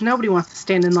queues. Nobody wants to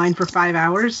stand in line for 5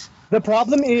 hours. The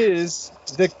problem is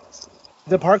the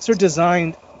parks are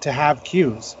designed to have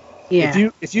queues. Yeah.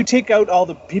 If you take out all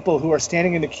the people who are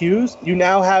standing in the queues, you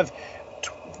now have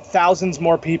thousands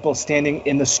more people standing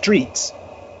in the streets.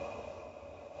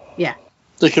 Yeah.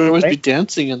 They can always be Right?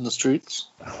 dancing in the streets.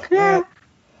 Yeah.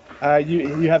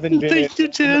 You haven't been Thank you,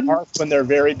 in Ted. the parks when they're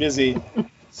very busy,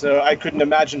 so I couldn't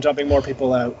imagine dumping more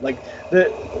people out. Like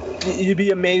you'd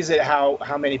be amazed at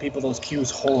how many people those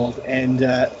queues hold, and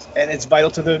it's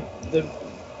vital to the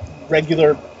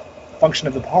regular function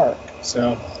of the park.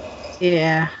 So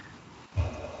Yeah.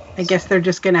 I guess they're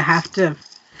just going to have to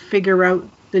figure out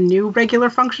the new regular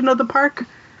function of the park.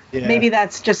 yeah. Maybe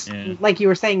that's just, like you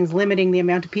were saying, is limiting the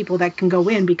amount of people that can go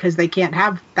in because they can't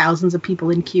have thousands of people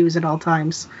in queues at all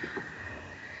times.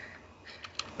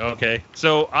 Okay,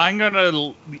 so I'm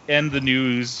gonna end the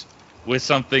news with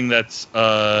something that's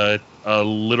a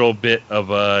little bit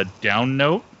of a down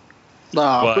note,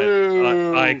 Ah, but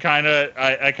boo. I kind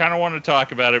of want to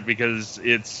talk about it because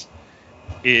it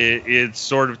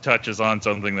sort of touches on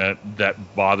something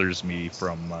that bothers me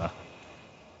from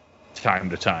time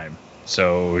to time.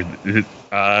 So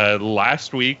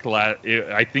last week,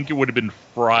 I think it would have been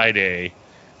Friday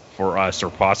for us,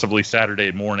 or possibly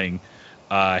Saturday morning.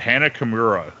 Hana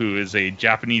Kimura, who is a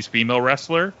Japanese female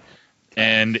wrestler,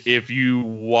 and if you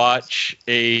watch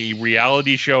a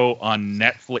reality show on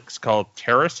Netflix called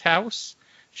Terrace House,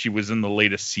 she was in the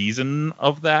latest season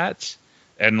of that.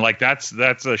 And like that's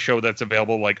a show that's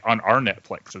available like on our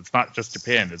Netflix. It's not just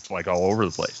Japan; it's like all over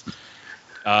the place.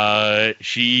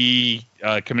 She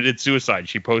committed suicide.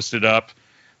 She posted up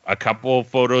a couple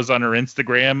photos on her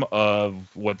Instagram of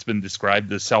what's been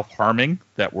described as self-harming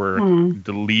that were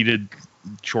deleted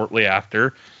shortly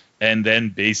after, and then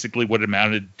basically what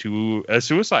amounted to a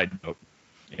suicide note.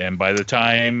 And by the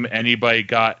time anybody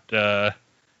got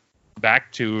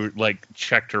back to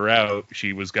checked her out,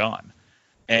 she was gone.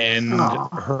 And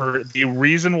the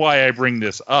reason why I bring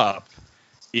this up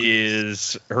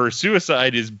is her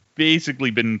suicide has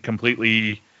basically been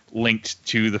completely linked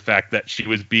to the fact that she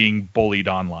was being bullied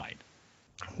online.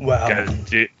 Wow.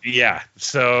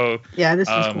 So Yeah, this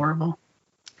is horrible.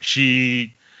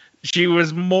 She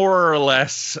was more or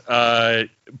less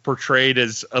portrayed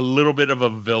as a little bit of a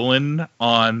villain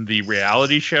on the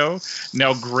reality show.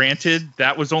 Now, granted,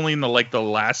 that was only in the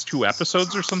last 2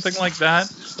 episodes or something like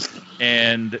that,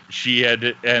 and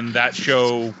that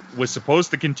show was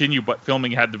supposed to continue, but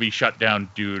filming had to be shut down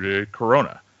due to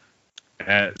Corona.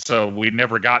 So we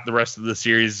never got the rest of the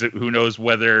series. Who knows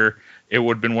whether it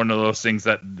would have been one of those things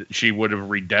that she would have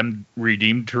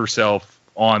redeemed herself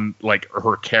on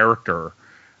her character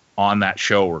on that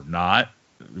show or not.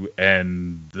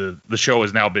 And the show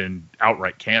has now been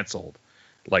outright canceled.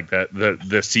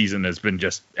 The season has been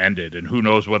just ended, and who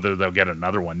knows whether they'll get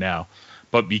another one now.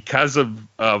 But because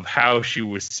of how she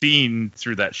was seen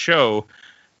through that show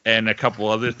and a couple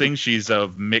other things, she's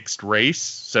of mixed race.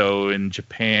 So in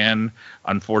Japan,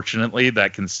 unfortunately,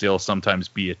 that can still sometimes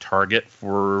be a target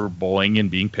for bullying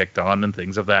and being picked on and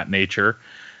things of that nature.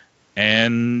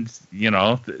 And, you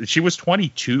know, she was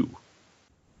 22.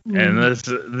 And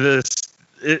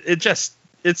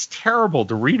it's terrible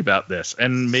to read about this.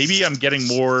 And maybe I'm getting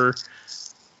more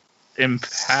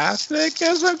empathic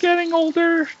as I'm getting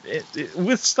older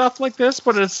with stuff like this,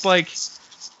 but it's like,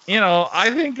 you know,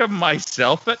 I think of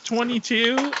myself at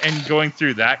 22 and going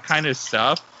through that kind of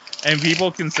stuff, and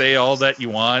people can say all that you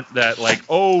want, that like,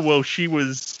 oh, well, she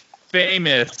was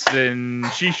famous and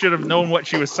she should have known what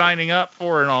she was signing up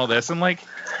for and all this. I'm like,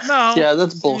 no. Yeah,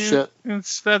 that's bullshit.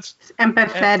 That's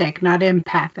empathetic, not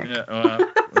empathic.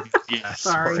 Yeah,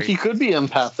 Sorry. He could be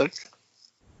empathic.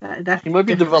 That's He might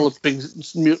be different. developing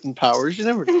mutant powers. You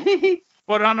never know.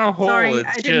 But on a whole, Sorry, it's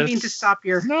I didn't mean to stop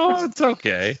your. No, it's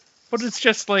okay. But it's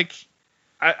just like,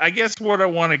 I guess what I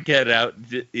want to get out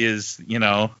is, you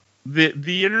know,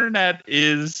 the internet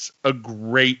is a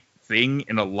great thing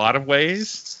in a lot of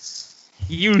ways.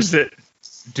 Use it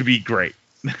to be great.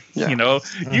 Yeah. You know,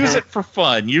 use it for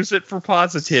fun. Use it for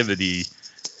positivity.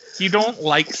 You don't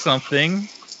like something,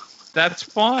 that's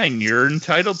fine. You're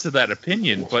entitled to that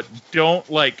opinion, but don't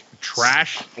like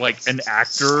trash like an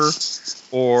actor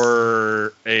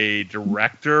or a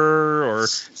director or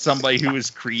somebody who is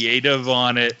creative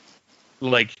on it.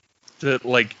 Like, to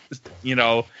like, you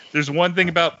know, there's one thing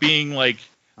about being like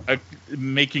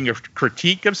making a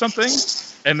critique of something,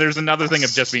 and there's another thing of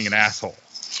just being an asshole.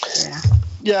 Yeah.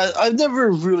 Yeah, I've never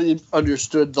really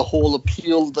understood the whole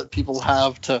appeal that people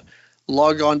have to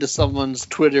log on to someone's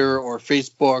Twitter or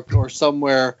Facebook or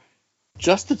somewhere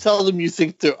just to tell them you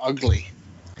think they're ugly.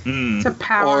 It's a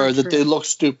power Or that trip. they look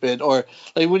stupid. Or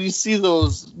like when you see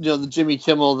those, you know, the Jimmy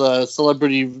Kimmel, the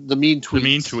celebrity, the mean tweets. The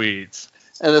mean tweets.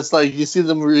 And it's like, you see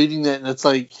them reading it, and it's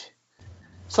like,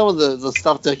 some of the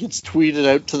stuff that gets tweeted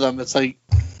out to them, it's like,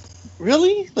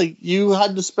 really? Like, you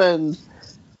had to spend,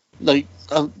 like,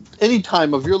 any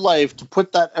time of your life to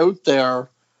put that out there.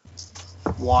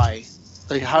 Why?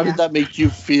 Like, how did that make you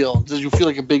feel? Did you feel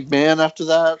like a big man after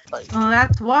that? Like, Well,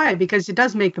 that's why, because it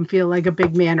does make them feel like a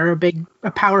big man or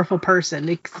a powerful person.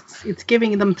 It's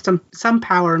giving them some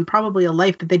power and probably a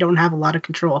life that they don't have a lot of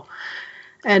control.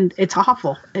 And it's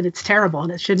awful and it's terrible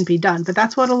and it shouldn't be done. But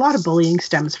that's what a lot of bullying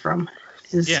stems from,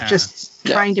 is just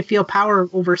trying to feel power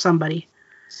over somebody.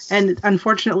 And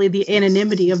unfortunately, the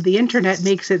anonymity of the internet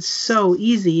makes it so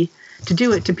easy to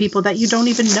do it to people that you don't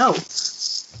even know,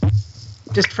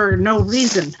 just for no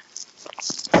reason.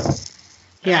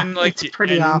 Yeah, And, like, it's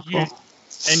pretty and awful.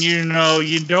 And you know,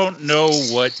 you don't know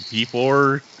what people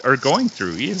are going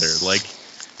through either. Like,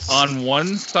 on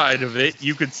one side of it,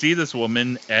 you could see this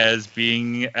woman as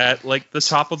being at like the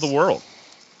top of the world,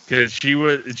 because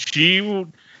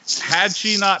had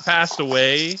she not passed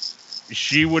away,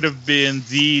 she would have been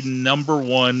the number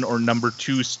 1 or number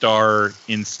 2 star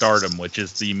in Stardom, which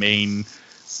is the main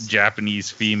Japanese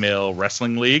female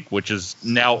wrestling league, which is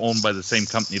now owned by the same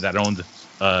company that owned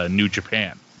New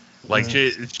Japan. Like,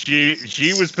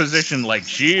 she was positioned like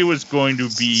she was going to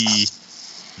be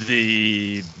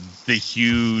the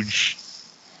huge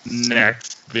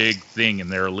next big thing in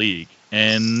their league.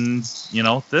 And, you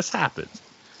know, this happened.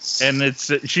 And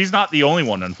she's not the only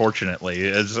one, unfortunately.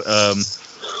 As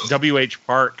W.H.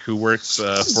 Park, who works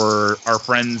for our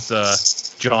friends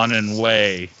John and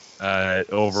Wei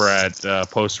over at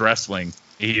Post Wrestling,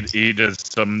 he does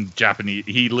some Japanese.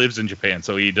 He lives in Japan,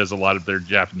 so he does a lot of their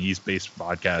Japanese-based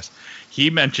podcasts. He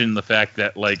mentioned the fact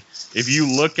that, like, if you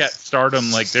look at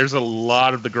Stardom, like, there's a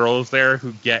lot of the girls there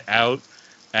who get out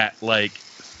at like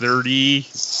 30,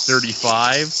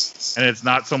 35, and it's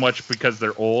not so much because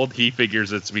they're old. He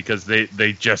figures it's because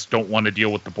they just don't want to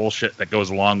deal with the bullshit that goes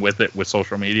along with it, with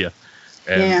social media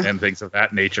and things of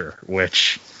that nature,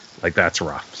 which, like, that's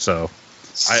rough. So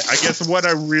I guess what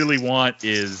I really want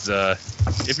is,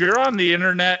 if you're on the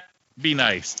internet, be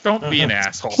nice. Don't be an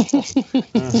asshole.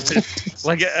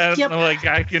 Like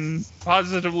I can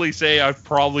positively say I've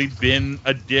probably been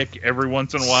a dick every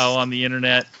once in a while on the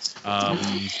internet.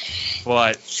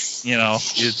 But, you know,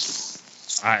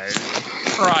 I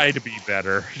try to be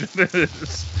better.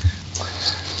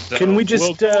 So Can we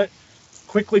just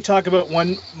quickly talk about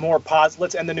one more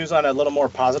let's end the news on a little more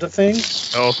positive thing.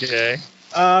 Okay.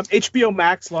 HBO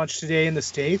Max launched today in the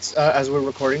States as we're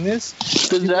recording this.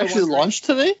 did it actually launch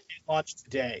today? It launched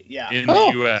today, yeah. In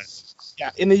the U.S.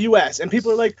 Yeah, in the U.S. And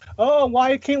people are like, oh,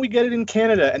 why can't we get it in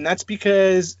Canada? And that's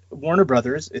because Warner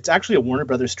Brothers, it's actually a Warner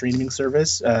Brothers streaming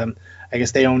service. I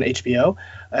guess they own HBO.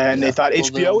 And they thought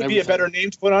HBO would be a better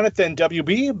name to put on it than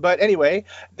WB. But anyway,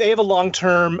 they have a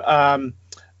long-term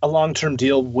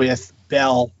deal with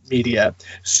Bell Media.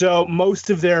 So most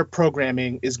of their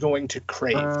programming is going to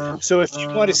Crave. So if you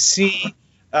want to see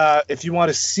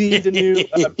the new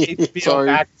HBO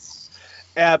Max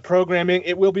programming.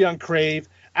 It will be on Crave.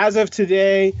 As of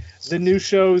today, the new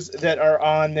shows that are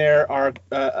on there are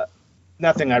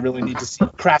nothing I really need to see.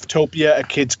 Craftopia, a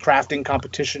kids crafting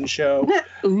competition show.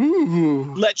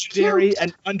 Ooh. Legendary,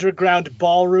 an underground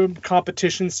ballroom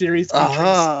competition series featuring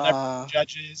celebrity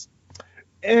judges.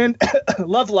 And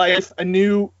Love Life, a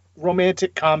new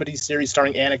romantic comedy series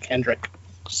starring Anna Kendrick.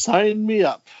 Sign me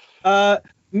up.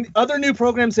 Other new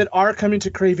programs that are coming to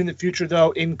Crave in the future,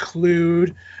 though,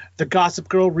 include the Gossip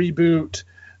Girl reboot,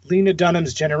 Lena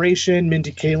Dunham's Generation,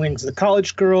 Mindy Kaling's The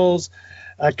College Girls,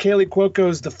 Kaylee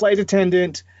Cuoco's The Flight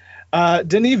Attendant,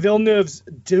 Denis Villeneuve's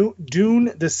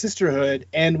Dune, The Sisterhood,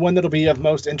 and one that'll be of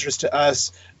most interest to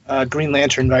us, Green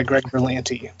Lantern by Greg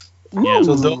Berlanti. Yeah.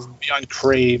 So those will be on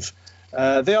Crave.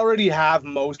 They already have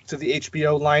most of the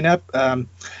HBO lineup.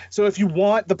 So if you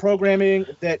want the programming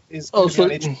that is going to be on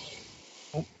HBO...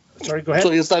 Sorry, go ahead.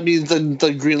 So I guess that means then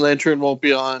the Green Lantern won't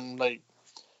be on, like,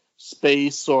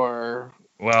 Space or...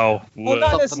 Well, something we'll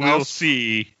else.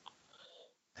 see.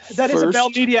 That is a First.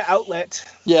 Bell Media outlet.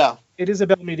 Yeah. It is a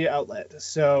Bell Media outlet.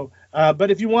 So,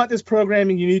 but if you want this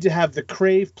programming, you need to have the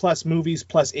Crave plus Movies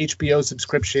plus HBO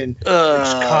subscription,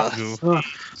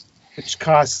 which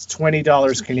costs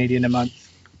 $20 Canadian a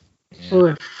month.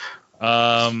 Oof.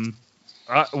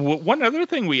 One other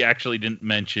thing we actually didn't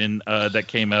mention that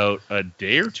came out a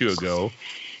day or two ago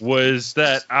was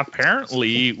that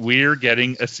apparently we're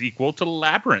getting a sequel to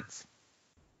Labyrinth.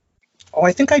 Oh,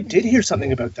 I think I did hear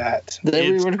something about that.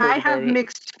 I have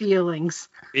mixed feelings.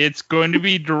 It's going to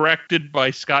be directed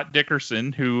by Scott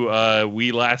Dickerson, who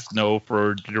we last know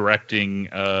for directing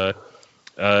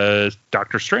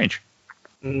Doctor Strange.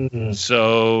 Mm-hmm.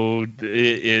 So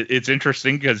it's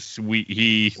interesting because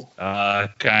he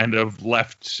kind of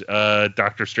left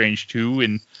Doctor Strange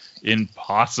 2 in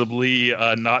possibly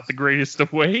not the greatest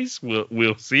of ways.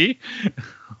 We'll see.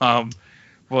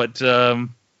 But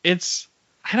it's,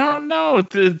 I don't know.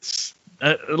 It's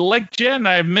like Jen,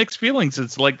 I have mixed feelings.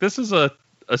 It's like this is a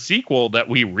sequel that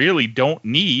we really don't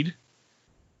need.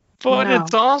 But Wow.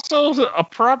 it's also a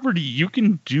property you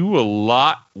can do a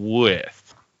lot with.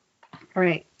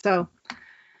 Right. So,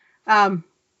 so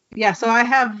I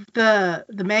have the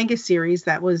manga series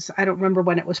that was, I don't remember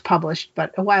when it was published,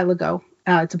 but a while ago.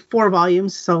 It's 4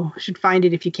 volumes, so you should find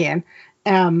it if you can.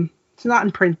 It's not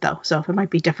in print though, so it might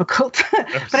be difficult.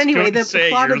 But anyway, the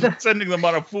plot you're of the sending them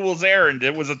on a fool's errand.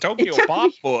 It was a Tokyo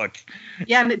Pop book.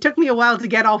 yeah, and it took me a while to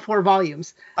get all 4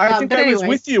 volumes. I think but I was anyway.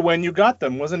 with you when you got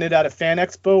them. Wasn't it at a fan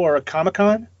expo or a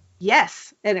Comic-Con?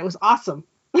 Yes, and it was awesome.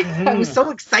 I was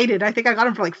so excited. I think I got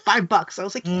them for like $5. I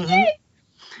was like, yay!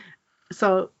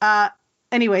 So,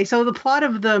 anyway, so the plot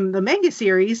of the manga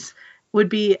series would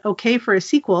be okay for a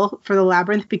sequel for the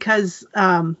Labyrinth because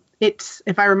it's,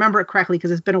 if I remember it correctly,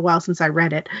 because it's been a while since I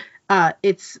read it,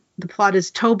 the plot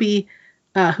is Toby,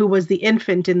 who was the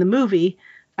infant in the movie,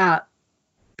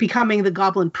 becoming the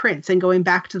Goblin Prince and going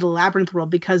back to the Labyrinth world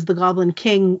because the Goblin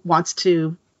King wants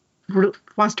to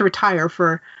retire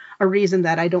for a reason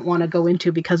that I don't want to go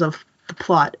into because of the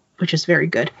plot, which is very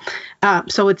good.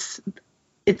 So it's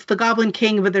the Goblin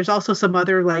King, but there's also some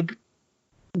other like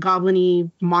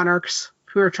goblin-y monarchs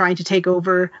who are trying to take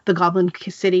over the Goblin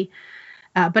City.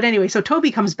 But anyway, so Toby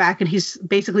comes back and he's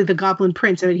basically the Goblin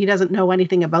Prince. I mean, he doesn't know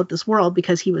anything about this world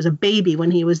because he was a baby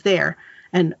when he was there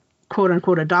and quote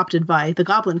unquote adopted by the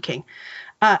Goblin King.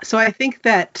 So I think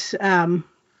that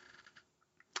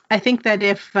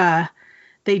if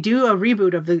they do a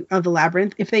reboot of the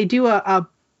Labyrinth, if they do a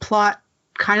plot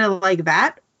kind of like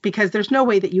that, because there's no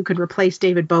way that you could replace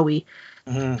David Bowie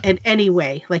in any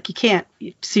way. Like you can't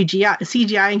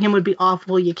CGIing him would be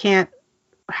awful. You can't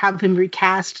have him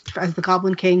recast as the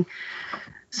Goblin King.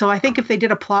 So I think if they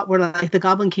did a plot where like the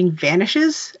Goblin King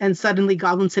vanishes and suddenly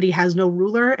Goblin City has no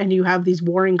ruler and you have these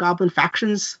warring goblin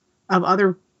factions of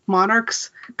other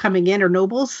monarchs coming in or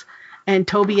nobles, and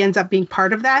Toby ends up being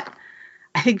part of that,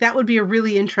 I think that would be a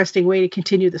really interesting way to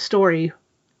continue the story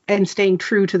and staying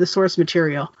true to the source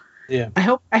material. Yeah. I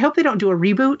hope they don't do a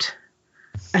reboot.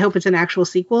 I hope it's an actual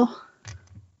sequel.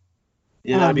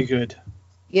 Yeah, that'd be good.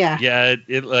 Yeah. Yeah,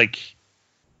 it like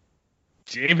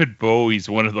David Bowie's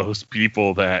one of those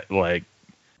people that like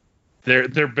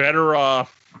they're better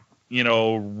off,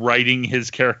 writing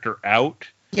his character out.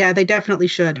 Yeah, they definitely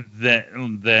should.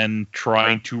 Than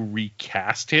trying to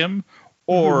recast him,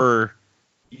 or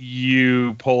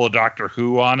you pull a Doctor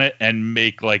Who on it and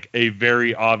make like a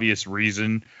very obvious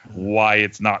reason why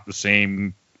it's not the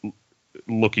same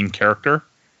looking character.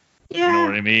 Yeah. You know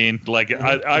what I mean? Like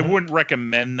I wouldn't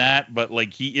recommend that, but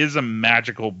like he is a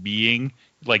magical being.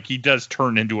 Like he does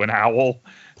turn into an owl.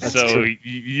 That's so true.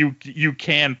 you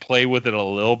can play with it a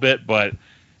little bit, but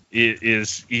it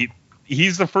is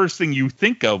he's the first thing you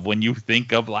think of when you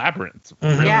think of Labyrinth.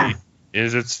 Really. Yeah.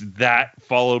 It's that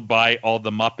followed by all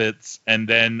the Muppets, and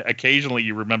then occasionally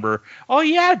you remember, oh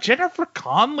yeah, Jennifer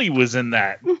Connelly was in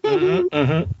that.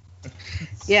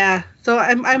 Yeah. So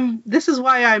I'm. This is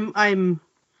why I'm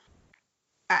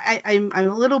a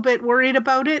little bit worried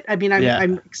about it. I mean,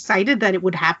 I'm excited that it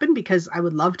would happen because I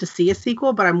would love to see a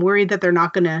sequel, but I'm worried that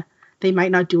they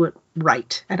might not do it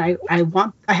right. And I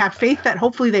have faith that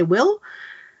hopefully they will,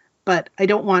 but I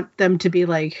don't want them to be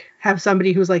like, have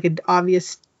somebody who's like an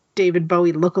obvious David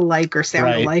Bowie look-alike or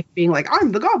sound alike being like,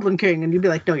 I'm the Goblin King. And you'd be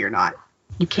like, no, you're not.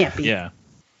 You can't be. Yeah.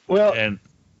 Well, and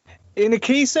in the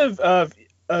case of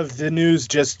the news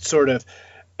just sort of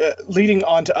leading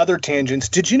on to other tangents,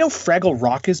 did you know Fraggle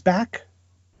Rock is back?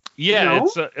 yeah, No?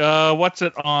 it's what's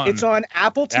it on? It's on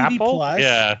Apple TV Apple? Plus.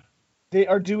 Yeah. They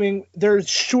are doing, they're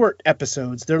short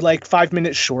episodes. They're like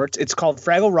 5-minute shorts. It's called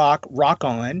Fraggle Rock, Rock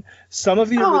On. Some of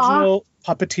the original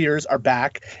puppeteers are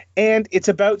back, and it's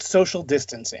about social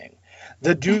distancing.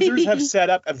 The Doozers have set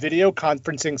up a video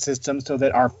conferencing system so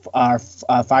that our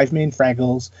 5 main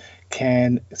Fraggles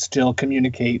can still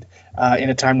communicate in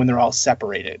a time when they're all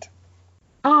separated.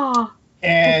 Oh,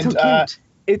 And that's so cute.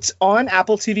 it's on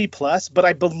Apple TV Plus, but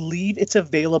I believe it's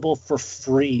available for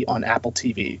free on Apple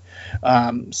TV.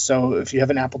 So if you have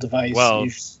an Apple device, Well, you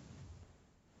should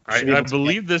be I able to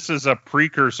believe this is a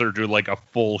precursor to like a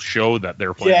full show that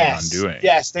they're planning on doing.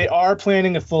 Yes, they are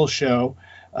planning a full show.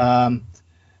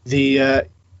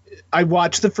 I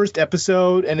watched the first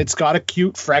episode, and it's got a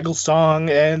cute Fraggle song,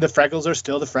 and the Fraggles are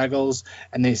still the Fraggles,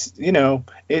 and they,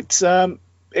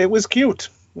 it was cute.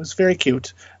 It was very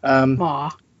cute.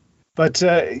 Aw. But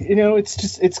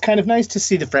it's kind of nice to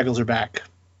see the Fraggles are back.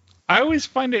 I always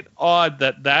find it odd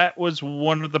that was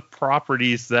one of the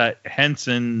properties that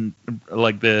Henson,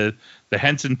 like the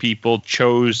Henson people,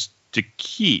 chose to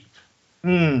keep.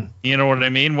 Mm. You know what I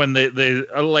mean? When they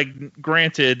like,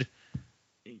 granted,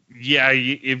 yeah,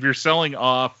 if you're selling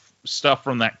off stuff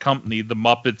from that company, the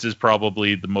Muppets is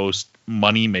probably the most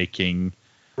money making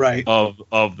Right. of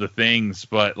the things,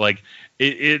 but like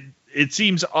it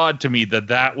seems odd to me that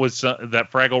that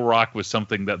Fraggle Rock was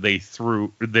something that they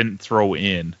didn't throw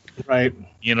in. Right.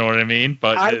 You know what I mean?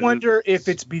 But I wonder if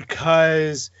it's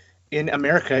because in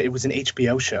America it was an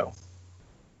HBO show.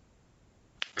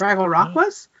 Fraggle Rock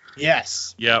was?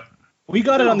 Yes. Yep. We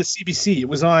got it on the CBC. It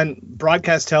was on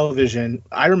broadcast television.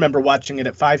 I remember watching it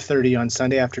at 5:30 on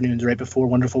Sunday afternoons right before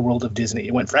Wonderful World of Disney.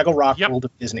 It went Fraggle Rock, Yep. World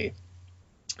of Disney.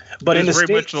 But It in the was very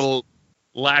States, much the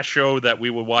last show that we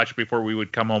would watch before we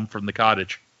would come home from the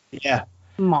cottage. yeah.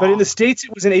 Aw. But in the States,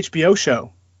 it was an HBO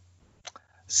show.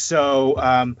 So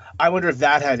I wonder if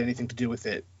that had anything to do with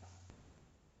it.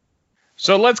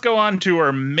 So let's go on to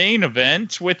our main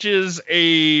event, which is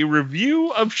a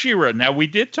review of She-Ra. Now, we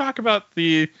did talk about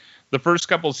the first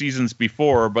couple seasons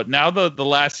before, but now the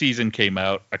last season came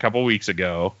out a couple weeks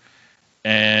ago,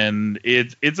 and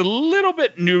it's a little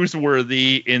bit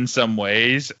newsworthy in some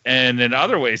ways, and in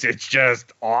other ways, it's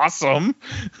just awesome.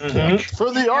 Mhm.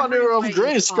 For the honor of Every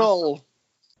way Grayskull,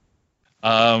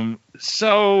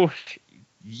 So,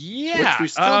 yeah. which we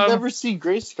still never see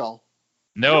Grayskull.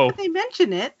 No. But they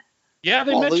mention it, Yeah,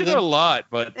 they Well, mentioned they- it a lot,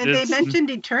 but and they mentioned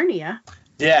Eternia.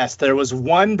 Yes, there was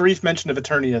one brief mention of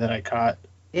Eternia that I caught.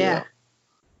 Yeah.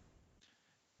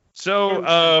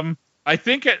 So, I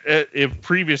think if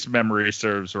previous memory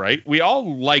serves right, we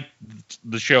all liked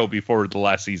the show before the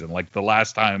last season. Like the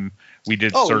last time we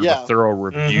did Oh, sort of yeah. a thorough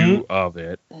review of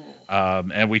it,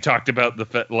 and we talked about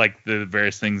the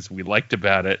various things we liked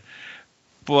about it.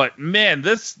 But man,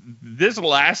 this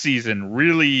last season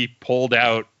really pulled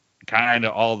out kind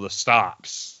of all the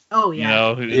stops. Oh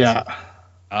yeah. You know, Yeah.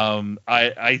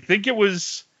 I think it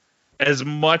was, as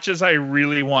much as I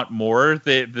really want more,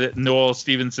 that Noel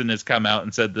Stevenson has come out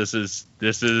and said this is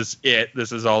it.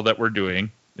 This is all that we're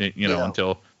doing. Yeah.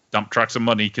 Until dump trucks of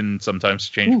money can sometimes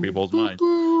change people's minds.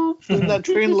 Send that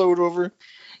train load over.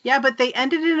 Yeah, but they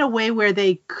ended in a way where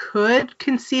they could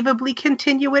conceivably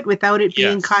continue it without it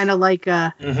being Yes. kind of like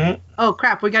a, Mm-hmm. oh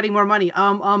crap, we're getting more money.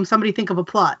 Somebody think of a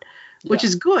plot, which Yeah.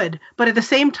 is good. But at the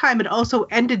same time, it also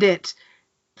ended it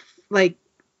like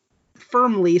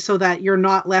firmly so that you're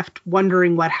not left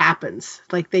wondering what happens.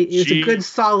 Like it's a good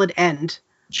solid end.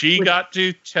 She got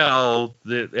to tell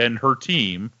and her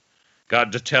team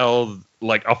got to tell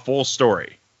like a full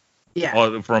story.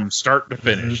 Yeah. From start to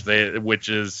finish. Which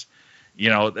is,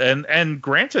 and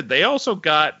granted, they also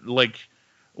got like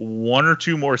 1 or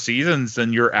 2 more seasons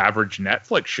than your average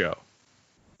Netflix show.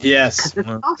 Yes. It's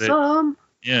awesome.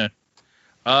 Yeah.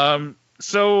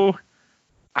 So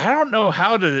I don't know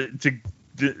how to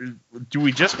do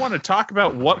we just want to talk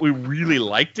about what we really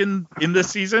liked in this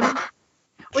season?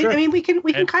 Sure. I mean, we can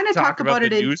and kind of talk about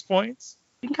it the in news points.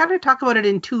 we can kind of talk about it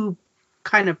in two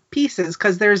kind of pieces,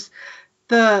 because there's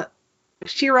the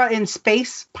She-Ra in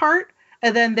space part,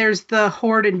 and then there's the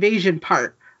Horde invasion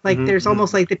part. Like there's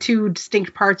almost like the two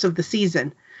distinct parts of the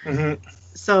season. Mm-hmm.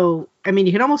 So, I mean,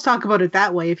 you can almost talk about it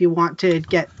that way if you want to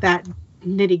get that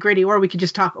nitty gritty, or we could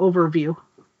just talk overview.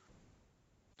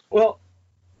 Well,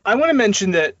 I want to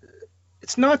mention that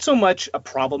it's not so much a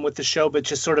problem with the show, but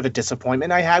just sort of a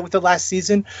disappointment I had with the last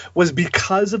season was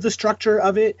because of the structure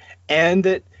of it and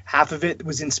that half of it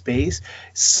was in space.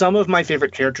 Some of my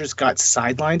favorite characters got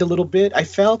sidelined a little bit, I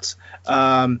felt.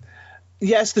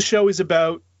 Yes, the show is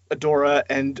about Adora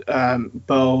and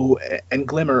Bo and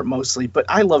Glimmer mostly, but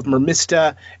I love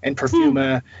Mermista and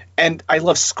Perfuma, and I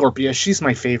love Scorpia. She's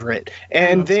my favorite.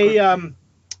 And they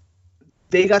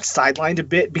got sidelined a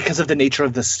bit because of the nature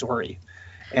of the story.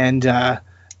 And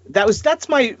that's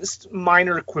my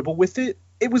minor quibble with it.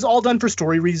 It was all done for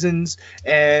story reasons,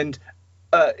 and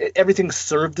everything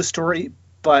served the story,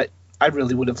 but I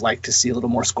really would have liked to see a little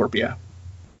more Scorpia.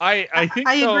 I think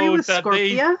I agree with that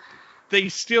Scorpia. they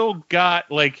still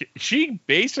got, like, she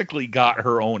basically got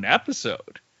her own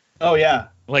episode. Oh yeah,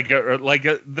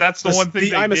 That's the one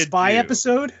thing. I'm a Spy do.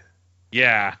 episode.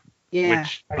 Yeah, Yeah.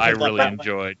 which I I think that really one-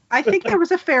 enjoyed. I think there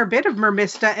was a fair bit of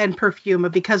Mermista and Perfuma,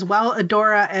 because while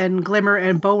Adora and Glimmer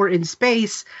and Bo were in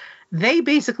space, they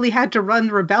basically had to run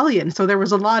the rebellion. So there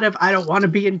was a lot of, I don't want to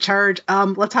be in charge.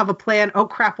 Let's have a plan. Oh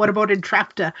crap, what about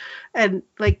Entrapta? And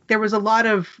like there was a lot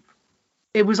of,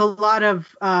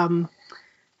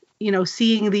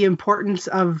 seeing the importance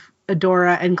of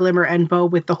Adora and Glimmer and Bo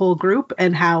with the whole group,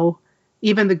 and how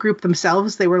even the group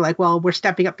themselves, they were like, well, we're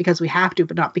stepping up because we have to,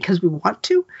 but not because we want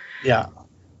to. Yeah.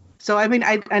 So, I mean,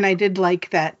 I did like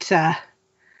that.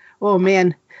 Oh,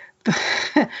 man.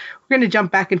 We're going to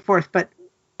jump back and forth, but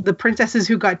the princesses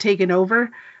who got taken over,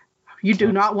 you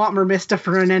do not want Mermista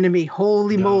for an enemy.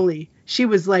 Holy moly. She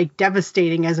was, like,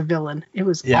 devastating as a villain. It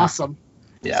was awesome.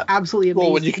 Yeah. Absolutely amazing.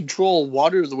 Well, when you control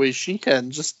water the way she can,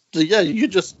 you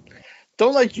just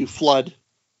don't let you flood.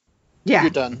 Yeah. You're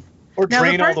done. Or Now,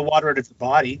 drain all the water out of your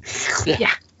body.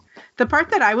 Yeah. The part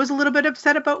that I was a little bit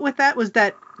upset about with that was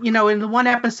that, in the one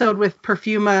episode with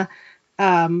Perfuma,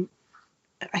 I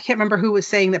can't remember who was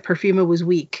saying that Perfuma was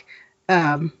weak.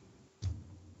 And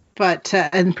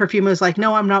Perfuma was like,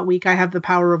 no, I'm not weak. I have the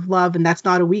power of love, and that's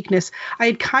not a weakness. I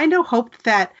had kind of hoped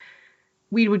that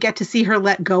we would get to see her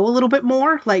let go a little bit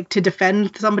more, like to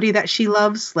defend somebody that she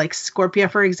loves, like Scorpia,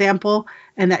 for example,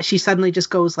 and that she suddenly just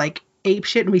goes like ape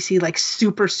shit and we see like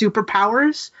super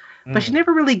powers. But she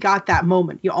never really got that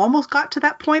moment. You almost got to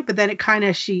that point, but then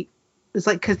she was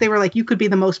like, because they were like, you could be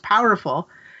the most powerful.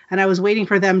 And I was waiting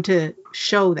for them to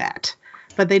show that,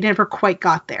 but they never quite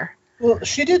got there. Well,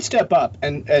 she did step up,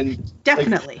 and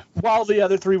Definitely. like, while the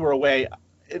other three were away,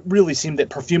 it really seemed that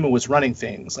Perfuma was running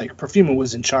things. Like Perfuma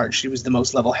was in charge. She was the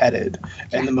most level-headed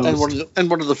and the most. And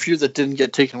one of the few that didn't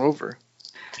get taken over.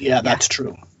 Yeah, that's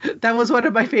true. That was one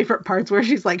of my favorite parts, where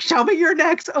she's like, "Shelby, you're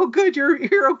next. Oh, good,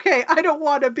 you're okay. I don't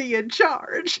want to be in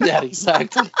charge." Yeah,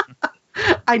 exactly.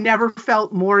 I never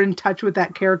felt more in touch with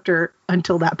that character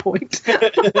until that point.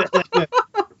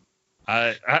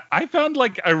 I found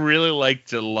like I really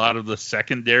liked a lot of the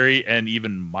secondary and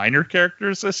even minor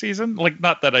characters this season. Like,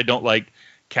 not that I don't like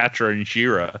Catra and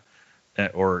She-Ra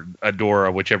or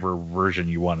Adora, whichever version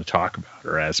you want to talk about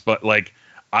her as, but like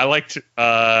I liked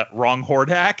Wrong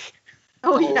Hordak.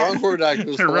 Oh yeah, Wrong Hordak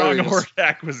was Wrong hilarious.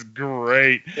 Hordak was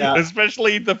great, Yeah.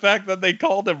 especially the fact that they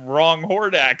called him Wrong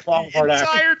Hordak Wrong the Hordak.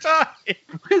 entire time.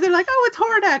 because they're like, "Oh, it's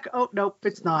Hordak." Oh, nope,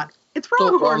 it's not. It's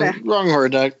Oh, wrong Hordak. wrong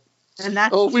Hordak. And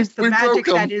that's Oh, just the we magic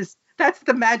broke 'em. that's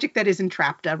the magic that is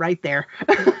Entrapta right there.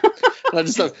 And I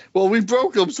just thought, well, we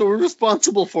broke him, so we're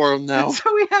responsible for him now.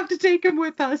 So we have to take him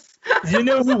with us. You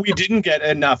know who we didn't get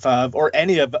enough of, or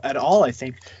any of at all, I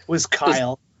think, was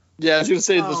Kyle. Yeah, I was going to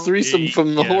say the Oh. threesome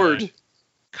from the Yeah. Horde.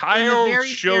 Kyle very,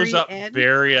 shows very up end?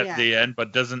 very at Yeah. the end,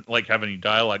 but doesn't like have any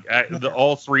dialogue.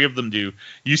 All three of them do.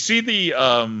 You see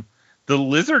the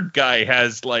lizard guy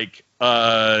has like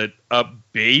a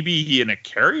baby in a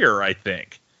carrier, I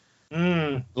think.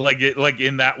 Like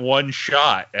in that one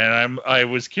shot, and I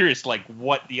was curious like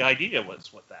what the idea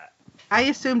was with that. I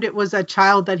assumed it was a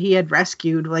child that he had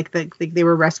rescued, like they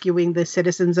were rescuing the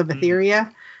citizens of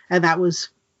Etheria, and that was.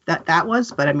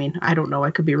 But I mean, I don't know.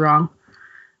 I could be wrong.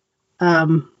 I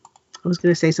was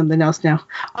going to say something else now.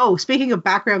 Oh, speaking of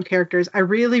background characters, I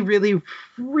really, really,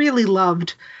 really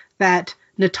loved that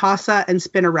Natasha and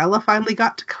Spinnerella finally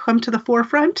got to come to the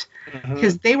forefront,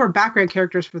 because they were background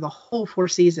characters for the whole 4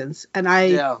 seasons, and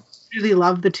I really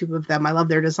love the two of them. I love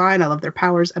their design. I love their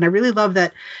powers, and I really love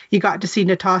that you got to see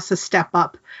Natasha step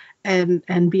up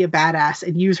and be a badass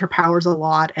and use her powers a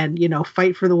lot and, you know,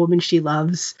 fight for the woman she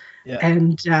loves. Yeah.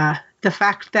 And the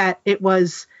fact that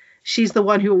she's the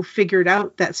one who figured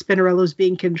out that Spinnerella's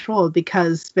being controlled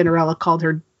because Spinnerella called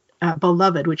her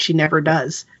beloved, which she never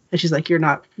does. And she's like, you're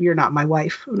not my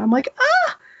wife. And I'm like,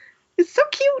 it's so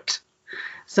cute.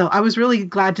 So I was really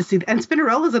glad to see that. And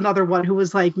Spinnerella's another one who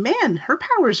was like, man, her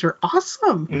powers are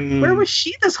awesome. Where was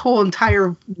she this whole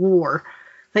entire war?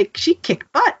 Like, she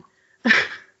kicked butt.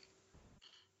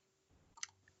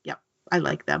 Yep, I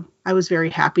like them. I was very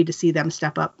happy to see them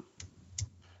step up.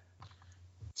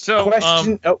 So,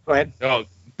 Question. Go ahead. Oh,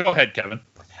 go ahead, Kevin.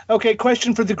 Okay,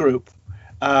 question for the group.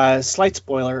 Slight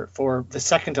spoiler for the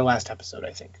second to last episode,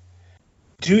 I think.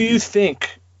 Do you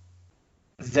think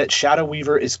that Shadow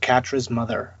Weaver is Catra's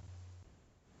mother?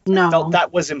 No. I felt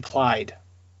that was implied.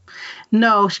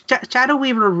 No, Shadow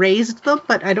Weaver raised them,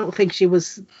 but I don't think she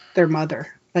was their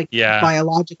mother,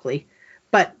 biologically.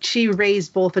 But she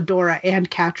raised both Adora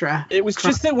and Catra. It was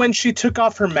just that when she took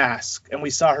off her mask and we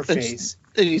saw her face,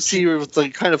 and you see her with the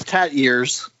kind of cat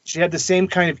ears. She had the same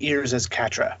kind of ears as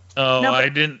Catra. Oh, No, I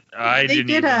didn't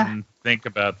even think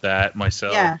about that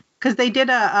myself. Yeah, because they did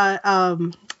a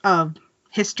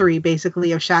history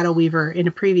basically of Shadow Weaver in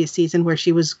a previous season where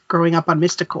she was growing up on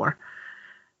Mysticor.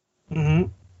 Mm-hmm.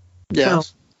 Yes.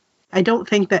 So I don't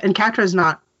think that, and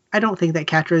I don't think that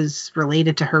Catra's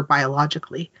related to her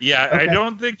biologically. Yeah, Okay. I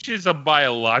don't think she's a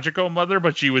biological mother,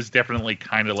 but she was definitely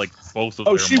kind of like both of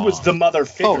their She was moms. the mother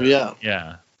figure. Oh, yeah.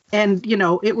 Yeah. And, you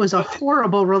know, it was a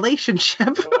horrible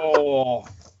relationship. Oh.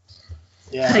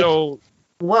 Yeah. So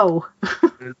Whoa.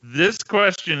 this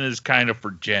question is kind of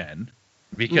for Jen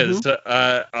because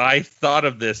I thought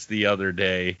of this the other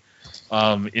day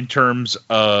in terms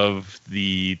of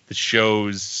the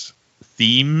show's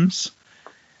themes.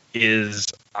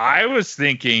 I was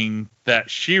thinking that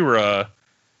She-Ra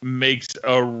makes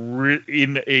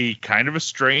in a kind of a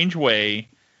strange way,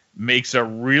 makes a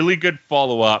really good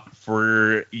follow-up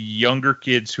for younger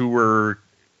kids who were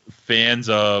fans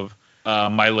of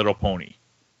My Little Pony.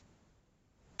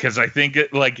 Because I think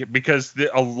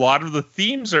a lot of the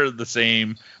themes are the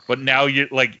same, but now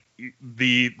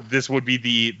this would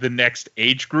be the next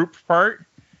age group part.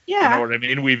 Yeah. You know what I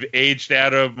mean? We've aged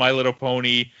out of My Little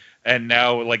Pony, and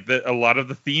now a lot of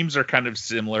the themes are kind of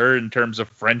similar in terms of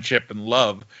friendship and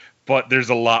love, but there's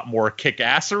a lot more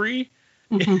kick-assery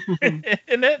in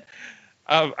it.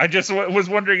 I just was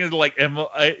wondering,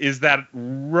 is that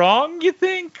wrong, you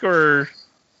think, or?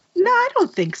 No, I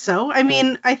don't think so. I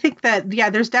mean, I think that,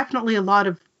 there's definitely a lot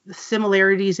of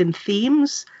similarities in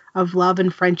themes of love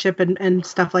and friendship and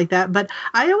stuff like that. But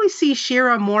I always see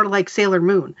She-Ra more like Sailor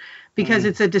Moon because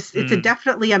it's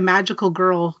definitely a magical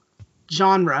girl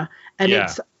genre. And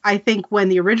I think when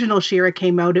the original She-Ra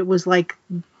came out, it was like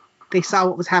they saw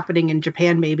what was happening in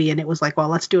Japan maybe, and it was like, well,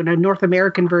 let's do a North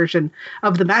American version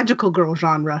of the magical girl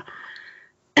genre.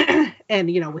 And,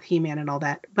 you know, with He-Man and all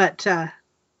that. But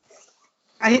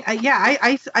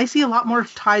I see a lot more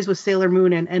ties with Sailor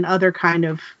Moon and other kind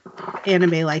of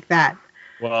anime like that.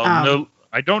 Well, no,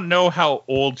 I don't know how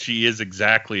old she is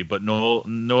exactly, but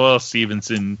Noelle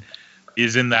Stevenson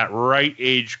is in that right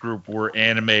age group where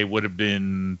anime would have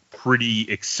been pretty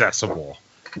accessible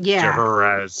to her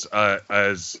as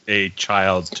a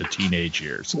child to teenage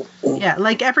years. Yeah,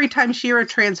 like every time She-Ra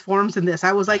transforms in this,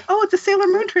 I was like, oh, it's a Sailor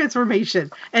Moon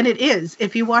transformation. And it is.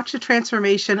 If you watch the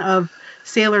transformation of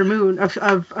Sailor Moon, of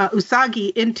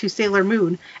Usagi into Sailor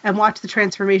Moon, and watch the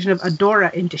transformation of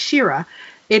Adora into She-Ra,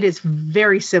 it is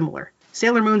very similar.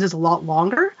 Sailor Moon's is a lot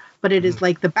longer, but it is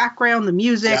like the background, the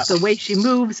music, the way she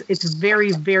moves, it's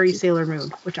very, very Sailor Moon,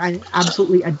 which I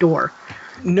absolutely adore.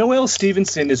 Noelle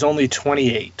Stevenson is only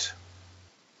 28.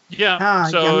 Yeah,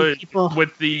 so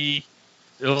with the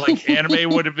anime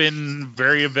would have been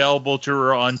very available to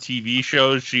her on TV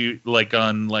shows. She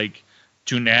on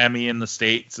Toonami in the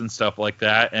States and stuff like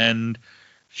that, and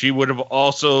she would have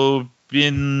also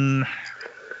been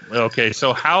okay.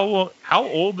 So how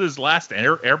old is Last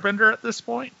Airbender at this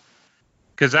point?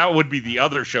 Because that would be the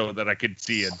other show that I could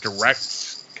see a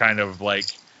direct kind of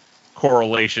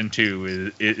correlation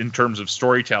to in terms of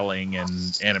storytelling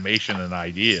and animation and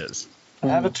ideas.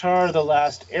 Avatar: The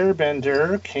Last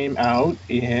Airbender came out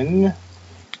in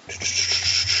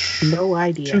no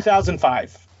idea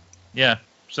 2005. Yeah,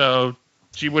 so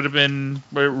she would have been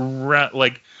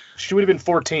she would have been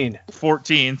 14.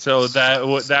 14. So that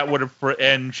would have,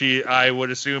 and I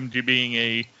would assume, to being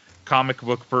a comic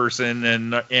book person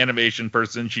and animation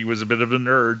person, she was a bit of a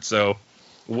nerd, so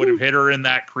would have hit her in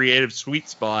that creative sweet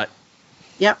spot.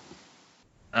 Yep.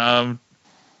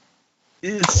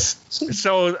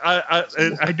 So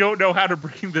I don't know how to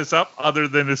bring this up other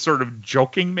than a sort of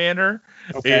joking manner.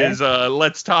 Okay.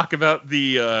 Let's talk about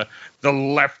the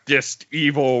leftist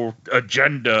evil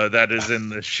agenda that is in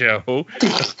the show.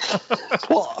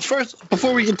 Well, first,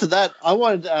 before we get to that, I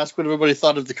wanted to ask what everybody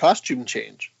thought of the costume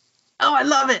change. Oh, I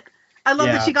love it. I love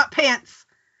that she got pants.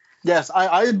 Yes,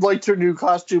 I liked her new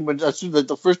costume, but as soon as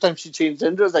the first time she changed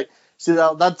into it, I was like, see,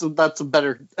 that's a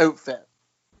better outfit.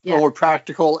 Yeah. More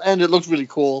practical, and it looks really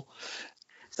cool.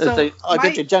 So I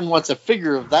bet you Jen wants a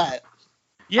figure of that.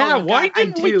 Yeah, Oh my why God, I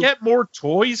didn't we do. get more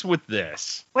toys with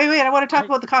this? Wait, I want to talk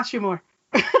about the costume more.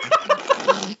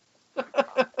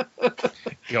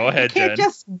 Go ahead, Can't Jen.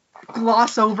 just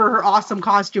gloss over her awesome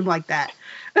costume like that.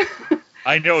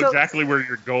 I know So- exactly where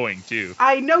you're going too.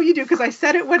 I know you do because I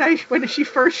said it when she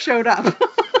first showed up.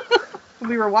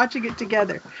 We were watching it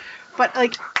together. But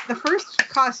like the first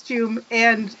costume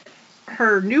and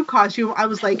her new costume, I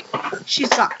was like, she's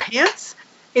got pants.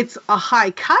 It's a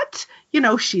high cut.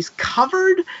 She's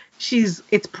covered.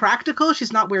 It's practical.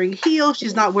 She's not wearing heels.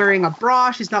 She's not wearing a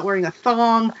bra. She's not wearing a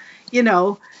thong.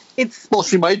 Well,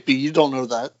 she might be. You don't know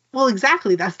that. Well,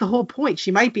 exactly. That's the whole point.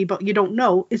 She might be, but you don't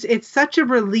know. It's such a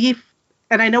relief.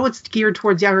 And I know it's geared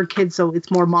towards younger kids, so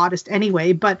it's more modest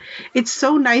anyway, but it's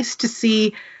so nice to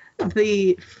see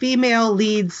the female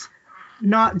leads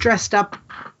not dressed up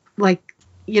like,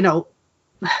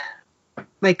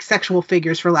 like sexual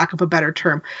figures, for lack of a better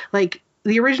term. Like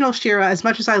the original She-Ra, as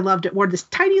much as I loved it, wore this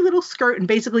tiny little skirt and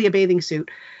basically a bathing suit.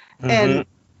 And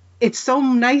it's so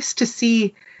nice to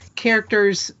see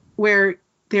characters where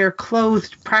they're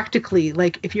clothed practically.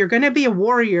 Like if you're going to be a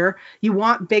warrior, you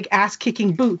want big ass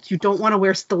kicking boots. You don't want to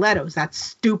wear stilettos. That's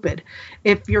stupid.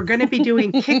 If you're going to be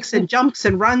doing kicks and jumps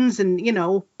and runs and,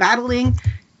 battling,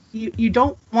 you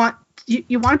don't want,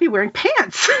 you want to be wearing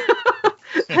pants.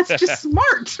 That's just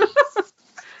smart.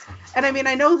 And I mean,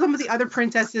 I know some of the other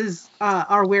princesses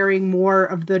are wearing more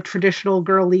of the traditional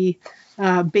girly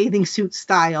bathing suit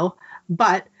style,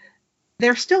 but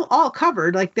they're still all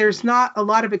covered. Like there's not a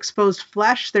lot of exposed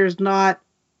flesh.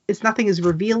 Nothing is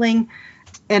revealing.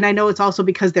 And I know it's also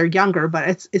because they're younger,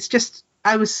 but it's just,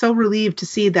 I was so relieved to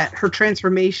see that her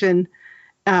transformation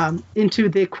into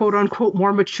the quote unquote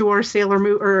more mature Sailor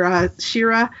Moon or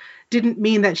She-Ra didn't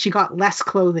mean that she got less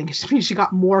clothing. It just means she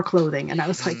got more clothing. And I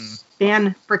was like,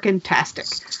 fan-frickin-tastic.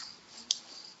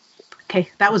 Okay,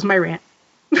 that was my rant.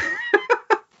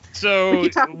 So We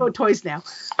can talk about toys now.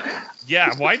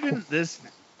 yeah, why didn't this,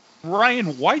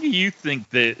 Ryan? Why do you think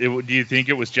that? Do you think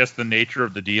it was just the nature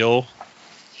of the deal?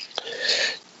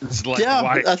 It's like, Yeah,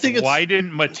 why, I think it's- why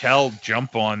didn't Mattel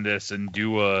jump on this and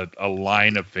do a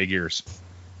line of figures?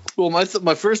 Well, my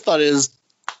first thought is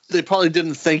they probably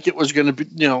didn't think it was going to be,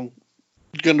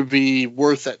 going to be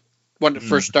worth it when it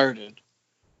first started.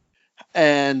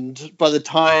 And by the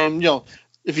time,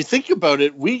 if you think about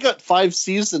it, we got 5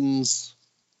 seasons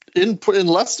in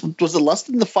less. Was it less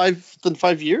than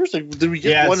 5 years? Like, did we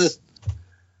get one?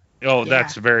 Oh,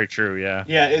 that's very true. Yeah.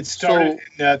 Yeah, it started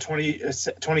in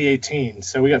 2018,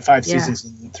 so we got 5 seasons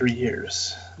in 3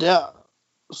 years. Yeah.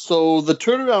 So the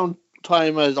turnaround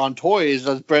time on toys,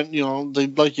 as Brent,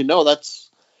 that's,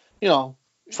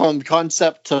 from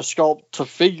concept to sculpt to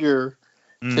figure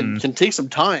can take some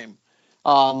time.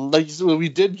 We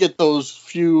did get those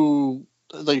few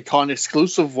con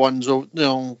exclusive ones, I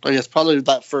guess probably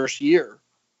that first year.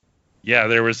 Yeah,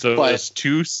 there was those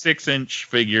 2 6-inch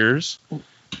figures,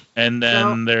 and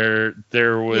then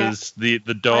there was the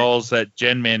dolls that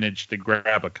Jen managed to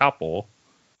grab a couple.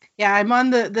 Yeah, I'm on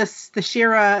the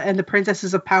She-Ra and the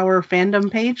Princesses of Power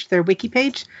fandom page, their wiki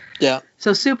page. Yeah.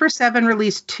 So Super 7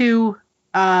 released 2,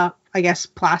 I guess,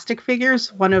 plastic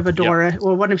figures, one of Adora,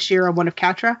 or one of She-Ra, one of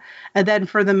Catra. And then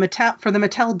for the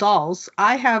Mattel dolls,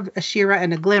 I have a She-Ra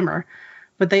and a Glimmer,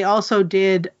 but they also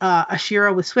did a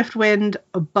She-Ra with Swiftwind,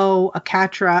 a Bow, a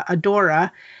Catra,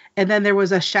 Adora, and then there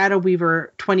was a Shadow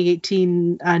Weaver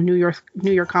 2018 New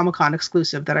York Comic-Con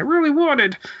exclusive that I really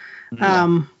wanted.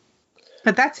 Yeah.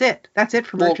 But that's it. That's it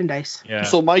for merchandise. Yeah.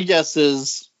 So my guess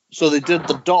is, they did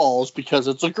the dolls because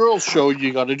it's a girls' show.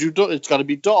 You got to do. It's got to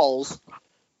be dolls,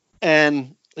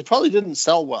 and it probably didn't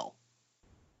sell well.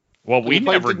 Well, we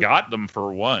never got them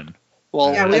for one.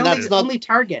 Well, Yeah, we only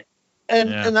Target.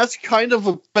 And that's kind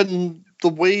of been the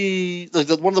way.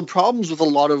 One of the problems with a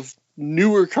lot of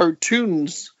newer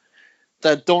cartoons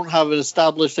that don't have an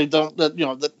established. Perfect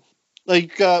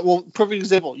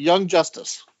example, Young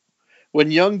Justice. When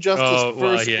Young Justice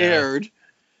first aired,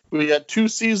 we got 2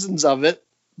 seasons of it.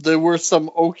 There were some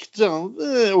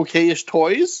okayish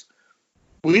toys.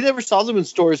 We never saw them in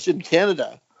stores in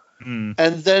Canada. And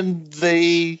then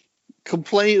they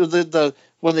complained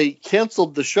when they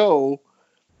canceled the show,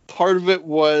 part of it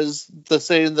was the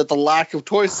saying that the lack of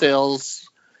toy sales,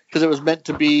 because it was meant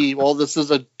to be, well, this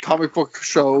is a comic book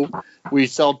show. We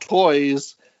sell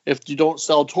toys. If you don't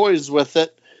sell toys with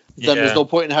it, then there's no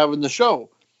point in having the show.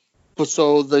 But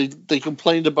so they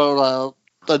complained about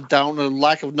a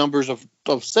lack of numbers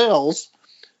of sales,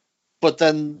 but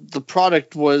then the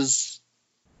product was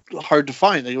hard to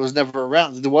find. It was never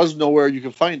around. There was nowhere you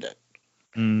could find it.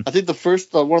 I think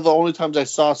one of the only times I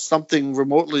saw something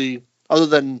remotely other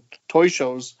than toy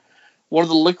shows, one of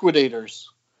the Liquidators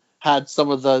had some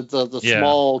of the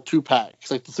small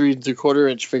 2-packs, like the 3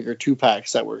 3/4 figure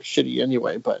 2-packs that were shitty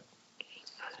anyway. But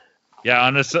yeah,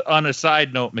 on a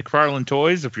side note, McFarlane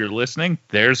Toys, if you're listening,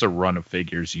 there's a run of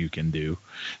figures you can do.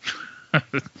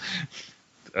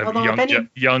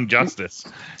 Young Justice.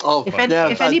 Oh, if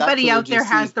anybody out there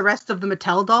has the rest of the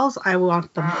Mattel dolls, I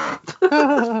want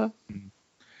them.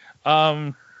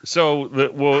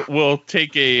 So we'll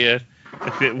take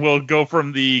we'll go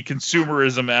from the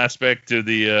consumerism aspect to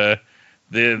the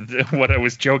what I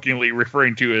was jokingly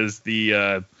referring to as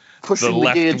the pushing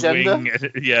the gay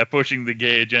agenda. Yeah, pushing the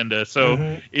gay agenda.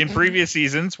 So in previous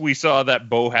seasons, we saw that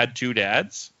Bo had 2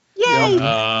 dads.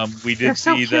 Yay! We did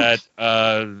see that.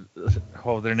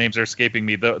 Their names are escaping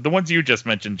me. The ones you just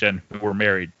mentioned, Jen, who were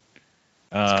married.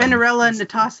 Spinnerella and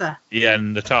Natasa. Yeah,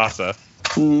 and Natasa.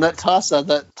 Natasa,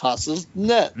 that tosses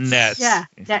nets. Yeah,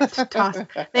 net toss.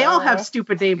 They all have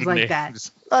stupid names like that.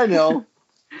 I know.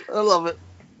 I love it.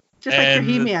 Just like your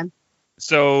He-Man.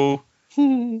 So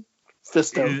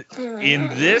Fisto. In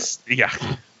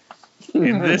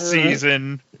this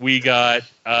season, we got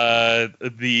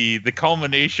the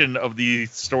culmination of the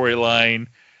storyline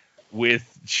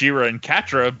with She-Ra and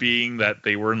Catra being that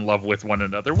they were in love with one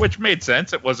another, which made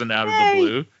sense. It wasn't out of the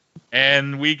blue.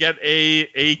 And we get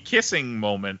a kissing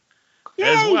moment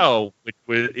as well, which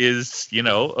is,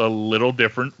 a little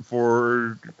different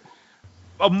for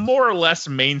a more or less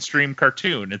mainstream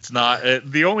cartoon. It's not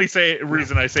the only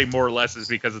reason I say more or less is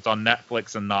because it's on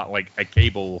Netflix and not like a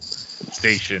cable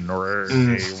station or a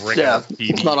regular TV.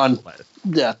 It's not on.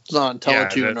 Yeah, it's not on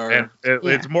Teletoon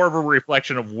It's more of a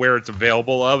reflection of where it's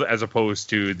available as opposed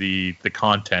to the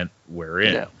content we're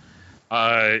in.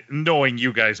 Yeah. Knowing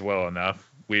you guys well enough,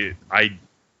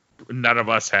 none of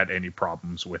us had any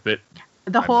problems with it.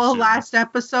 The whole last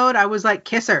episode, I was like,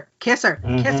 kiss her, kiss her,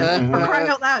 kiss her. For crying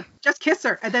out loud, just kiss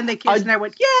her. And then they kissed, and I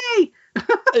went, yay!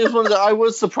 I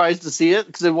was surprised to see it,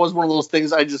 because it was one of those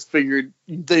things I just figured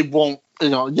they won't,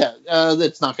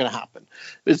 it's not going to happen.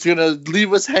 It's going to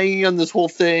leave us hanging on this whole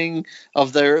thing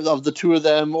of the two of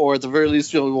them, or at the very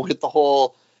least, we'll get the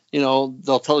whole,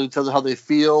 they'll tell each other how they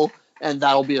feel, and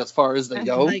that'll be as far as they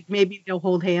go. Like maybe they'll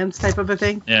hold hands type of a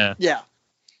thing. Yeah. Yeah.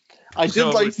 I did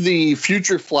like the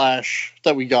Future Flash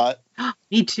that we got.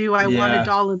 Me too. I want a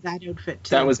doll in that outfit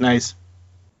too. That was nice.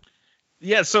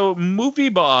 Yeah, so Movie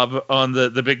Bob on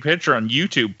the Big Picture on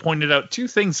YouTube pointed out 2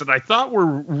 things that I thought were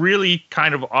really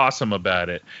kind of awesome about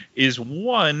it. Is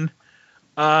one,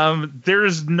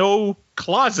 there's no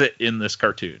closet in this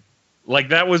cartoon. Like,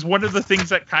 that was one of the things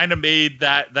that kind of made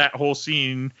that whole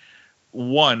scene,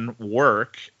 1,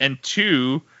 work, and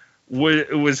 2,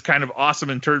 it was kind of awesome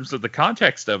in terms of the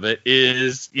context of it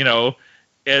is,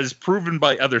 as proven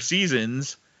by other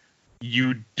seasons,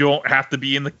 you don't have to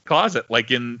be in the closet.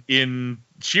 Like in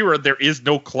She-Ra, there is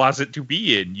no closet to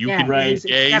be in. You can be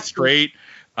gay, straight,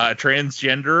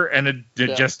 transgender, and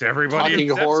just everybody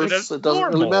talking horse. It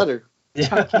doesn't really matter.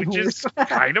 Which is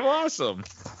kind of awesome.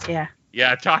 Yeah.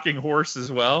 Yeah, talking horse as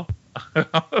well.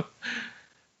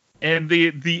 And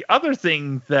the other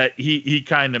thing that he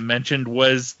kind of mentioned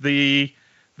was the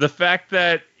fact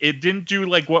that it didn't do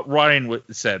like what Ryan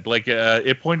said. Like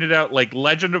it pointed out like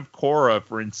Legend of Korra,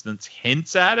 for instance,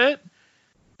 hints at it,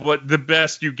 but the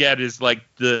best you get is like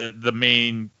the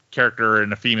main character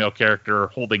and a female character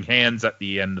holding hands at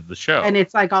the end of the show. And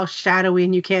it's like all shadowy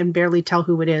and you can barely tell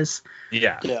who it is.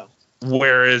 Yeah. Yeah.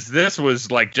 Whereas this was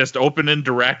like just open and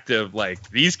direct of like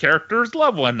these characters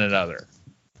love one another,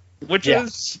 which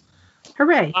is.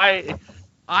 Hooray.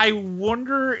 I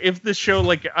wonder if this show,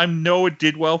 like, I know it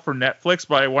did well for Netflix,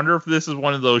 but I wonder if this is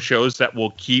one of those shows that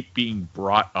will keep being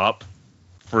brought up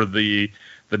for the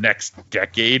next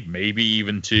decade, maybe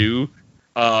even 2,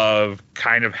 of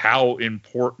kind of how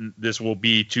important this will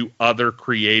be to other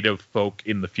creative folk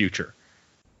in the future.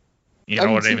 You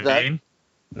know what I mean?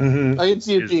 Mm-hmm. I can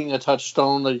see it being a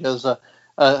touchstone, like, as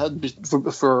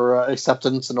for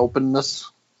acceptance and openness.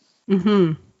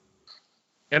 Mm-hmm.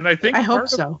 And I think I hope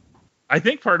so. I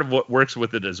think part of what works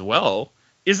with it as well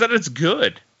is that it's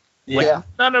good. Yeah.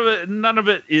 None of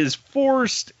it is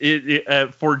forced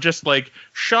for just like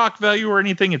shock value or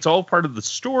anything. It's all part of the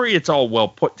story. It's all well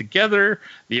put together.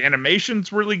 The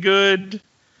animation's really good.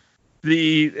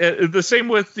 The same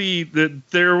with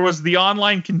there was the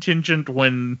online contingent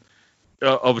when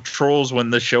of trolls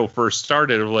when the show first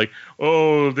started of like,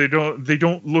 oh, they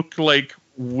don't look like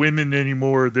women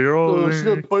anymore. They're all she's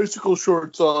got bicycle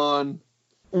shorts on.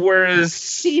 Whereas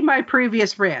See my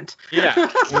previous rant. yeah,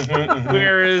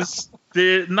 whereas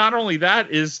not only that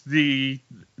is they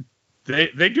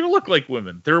do look like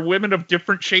women. They're women of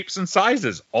different shapes and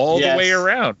sizes all the way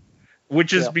around,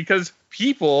 which is because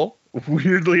people,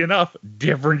 weirdly enough,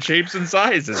 different shapes and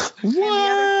sizes. And the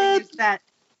other thing is that,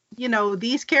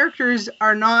 these characters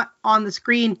are not on the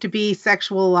screen to be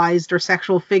sexualized or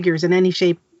sexual figures in any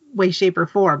way, shape, or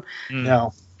form.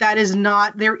 No. That is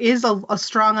not, there is a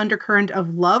strong undercurrent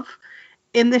of love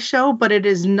in the show, but it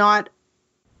is not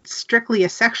strictly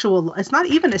it's not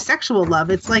even a sexual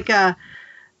love. It's like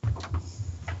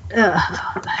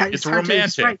it's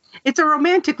romantic. It's a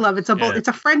romantic love. It's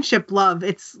a friendship love.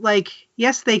 It's like,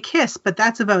 yes, they kiss, but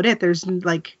that's about it. There's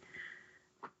like,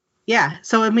 yeah.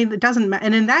 So, I mean, it doesn't matter.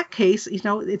 And in that case,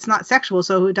 it's not sexual.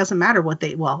 So it doesn't matter what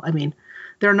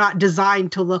they're not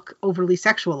designed to look overly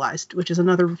sexualized, which is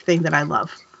another thing that I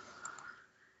love.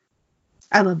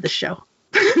 I love this show.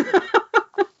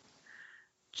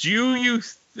 Do you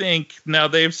think, now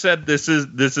they've said this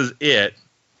is it,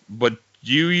 but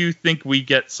do you think we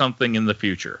get something in the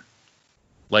future?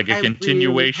 Like a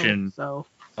continuation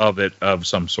of it of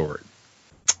some sort?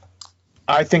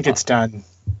 I think it's done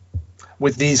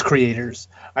with these creators.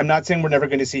 I'm not saying we're never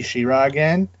going to see She-Ra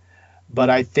again, but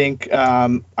I think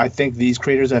these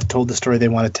creators have told the story they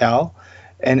want to tell,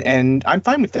 and I'm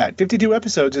fine with that. 52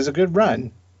 episodes is a good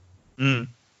run. Mm.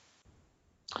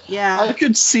 Yeah, I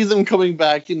could see them coming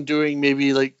back and doing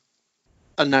maybe like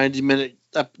a 90-minute,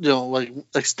 like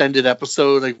extended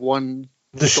episode, like one.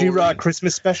 The She-Ra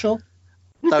Christmas special.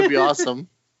 That'd be awesome.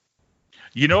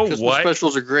 You know Christmas what?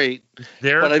 Specials are great.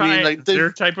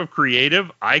 Their type of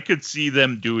creative, I could see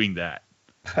them doing that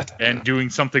and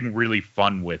doing something really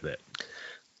fun with it.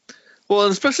 Well,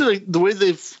 especially like the way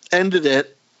they've ended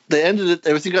it. They ended it.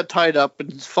 Everything got tied up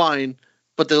and it's fine,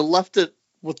 but they left it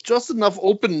with just enough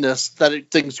openness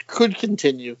that things could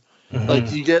continue. Mm-hmm.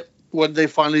 Like you get when they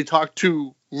finally talk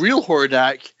to real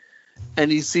Hordak,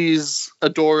 and he sees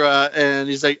Adora, and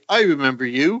he's like, "I remember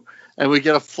you," and we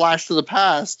get a flash to the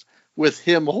past with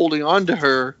him holding on to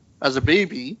her as a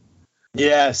baby.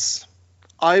 Yes.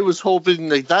 I was hoping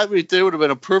like that right there would have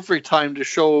been a perfect time to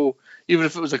show, even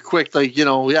if it was a quick, like,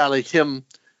 like him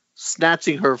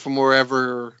snatching her from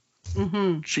wherever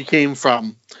she came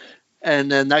from.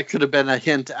 And then that could have been a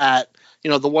hint at,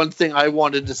 the one thing I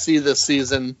wanted to see this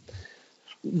season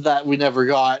that we never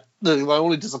got. My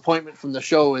only disappointment from the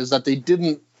show is that they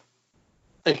didn't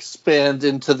expand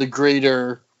into the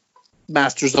greater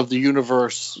Masters of the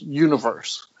Universe.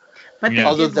 But they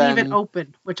did leave it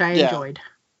open, which I enjoyed.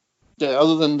 Yeah,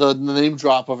 other than the name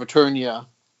drop of Eternia.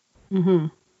 Mm-hmm.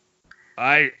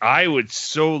 I would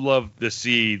so love to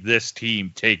see this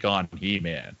team take on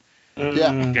He-Man.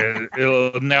 Yeah.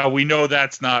 Now we know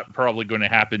that's not probably going to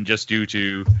happen just due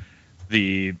to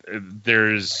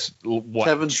there's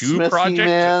Kevin 2 Smith projects?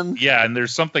 He-Man. Yeah, and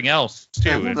there's something else too.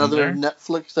 And another a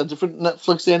different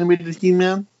Netflix animated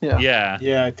He-Man. Yeah.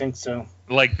 Yeah, I think so.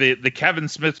 Like the Kevin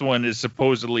Smith one is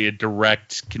supposedly a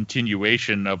direct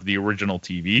continuation of the original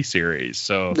TV series.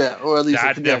 So or at least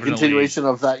a continuation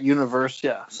of that universe.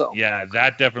 Yeah. So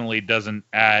that definitely doesn't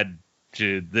add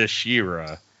to this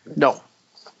She-Ra. No.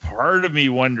 Part of me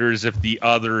wonders if the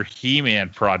other He-Man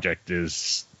project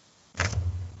is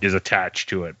attached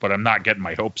to it, but I'm not getting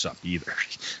my hopes up either.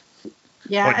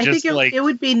 Yeah, I think it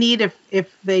would be neat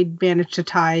if they managed to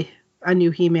tie a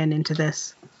new He-Man into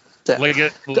this.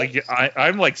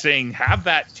 I'm like saying, have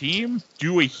that team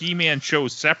do a He-Man show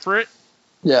separate.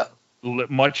 Yeah.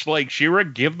 Much like She-Ra,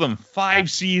 give them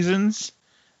 5 seasons,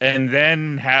 and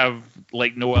then have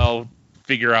like Noel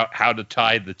figure out how to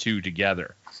tie the 2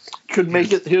 together. Could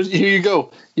make it. Here you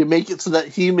go. You make it so that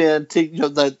He-Man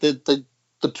that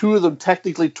the 2 of them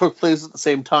technically took place at the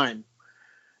same time.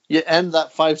 You end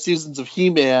that 5 seasons of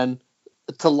He-Man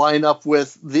to line up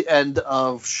with the end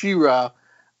of She-Ra,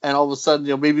 and all of a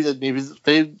sudden, maybe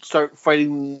they start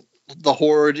fighting the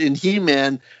Horde in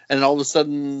He-Man, and all of a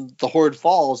sudden the Horde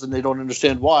falls, and they don't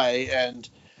understand why. And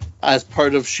as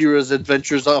part of She-Ra's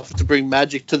adventures off to bring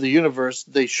magic to the universe,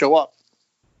 they show up.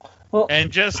 Well,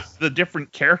 and just the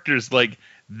different characters, like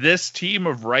this team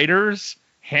of writers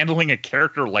handling a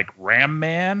character like Ram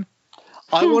Man.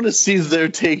 I want to see their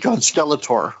take on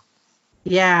Skeletor.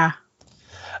 Yeah.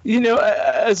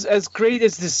 As great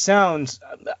as this sounds,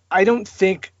 I don't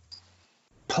think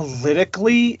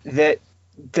politically that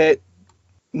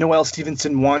Noelle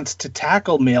Stevenson wants to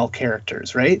tackle male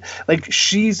characters, right? Like,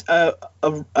 she's a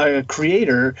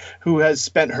creator who has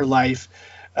spent her life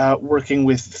working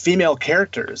with female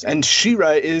characters, and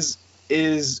She-Ra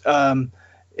is all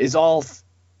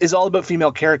about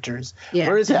female characters,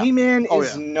 whereas He-Man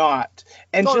is not.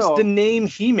 And the name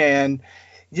He-Man,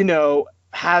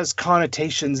 has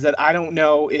connotations that I don't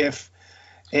know if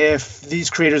these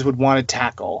creators would want to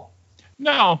tackle.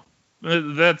 No,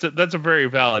 that's a very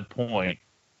valid point.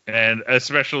 And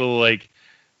especially like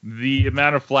the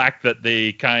amount of flack that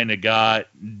they kind of got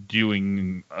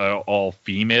doing all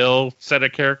female set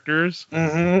of characters,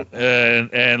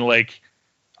 and like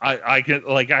I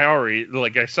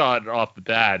saw it off the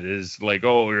bat is like,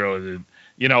 and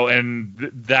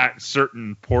that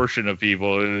certain portion of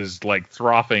people is like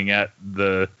chomping at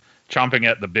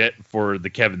the bit for the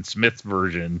Kevin Smith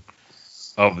version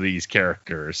of these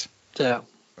characters. Yeah.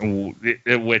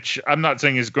 Which I'm not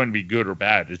saying is going to be good or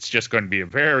bad. It's just going to be a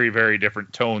very, very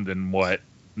different tone than what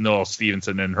Noelle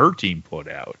Stevenson and her team put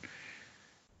out.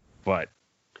 But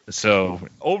so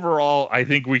overall, I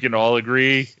think we can all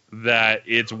agree that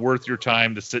it's worth your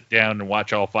time to sit down and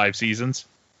watch all 5 seasons.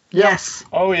 Yes.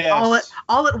 Oh, yes.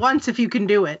 All at once if you can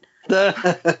do it.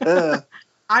 I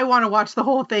want to watch the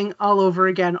whole thing all over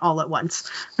again all at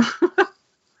once.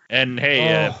 And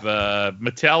hey, if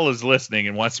Mattel is listening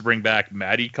and wants to bring back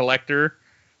Matty Collector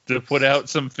to put out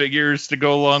some figures to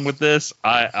go along with this,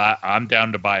 I'm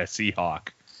down to buy a Seahawk.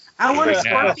 I want a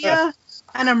Scorpia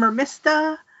and a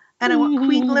Mermista, and I want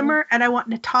Queen Glimmer, and I want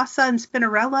Natasa and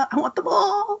Spinnerella. I want them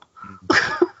all.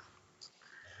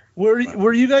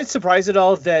 Were you guys surprised at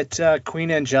all that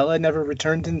Queen Angela never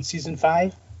returned in season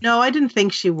 5? No, I didn't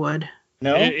think she would.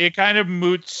 No? It kind of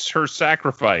moots her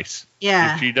sacrifice.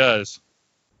 Yeah. If she does.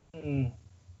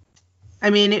 I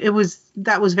mean,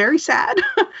 that was very sad.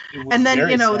 And then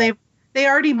sad. they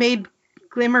already made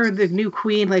Glimmer the new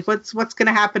queen. Like, what's going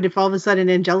to happen if all of a sudden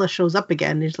Angela shows up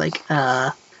again? It's like,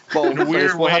 Well,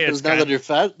 what happens now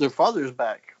that their father's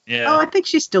back? Yeah. Oh, I think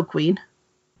she's still queen.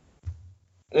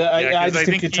 I just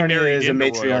think Eternia is a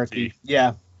matriarchy. Royalty.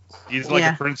 Yeah. He's like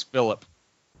a Prince Philip.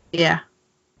 Yeah.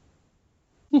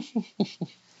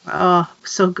 Oh,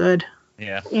 so good.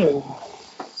 Yeah.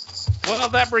 Well,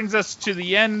 that brings us to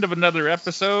the end of another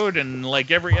episode, and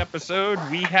like every episode,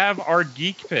 we have our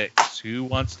geek picks. Who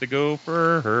wants to go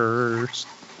first?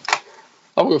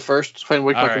 I'll go first. Try and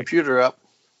wake my computer up.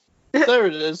 There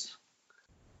it is.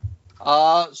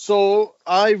 So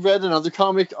I read another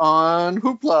comic on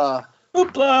Hoopla.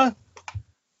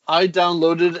 I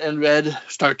downloaded and read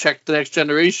Star Trek: The Next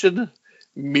Generation,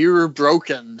 Mirror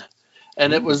Broken,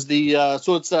 and it was the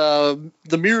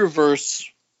Mirrorverse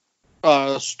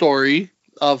story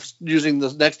of using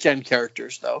the next gen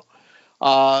characters though.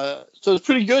 So it's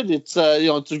pretty good. It's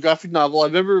it's a graphic novel. I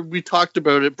remember we talked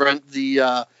about it, Brent,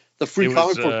 the free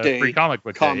comic book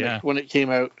day when it came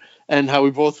out, and how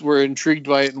we both were intrigued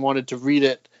by it and wanted to read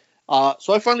it.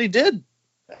 So I finally did,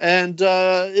 and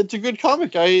it's a good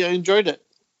comic. I enjoyed it.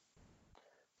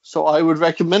 So I would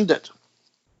recommend it.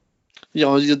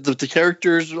 The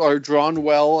characters are drawn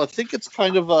well. I think it's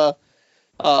kind of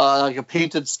like a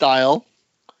painted style,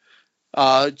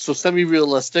 so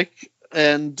semi-realistic,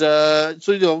 and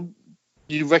so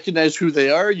you recognize who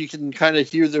they are. You can kind of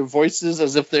hear their voices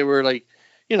as if they were like,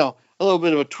 a little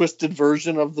bit of a twisted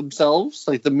version of themselves,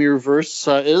 like the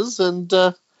Mirrorverse is. And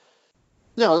I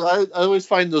always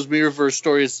find those Mirrorverse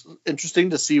stories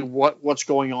interesting to see what's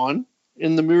going on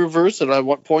in the Mirrorverse and at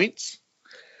what points.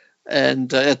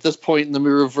 And at this point in the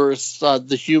Mirrorverse,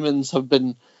 the humans have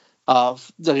been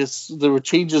there were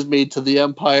changes made to the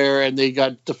Empire, and they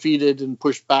got defeated and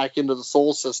pushed back into the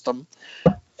Sol system.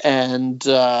 And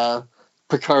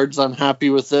Picard's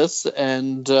unhappy with this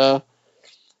and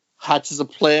hatches a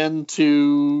plan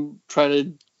to try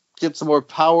to get some more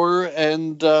power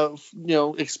and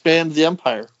expand the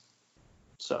Empire.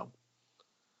 So,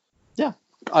 yeah,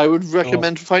 I would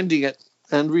recommend finding it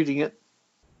and reading it.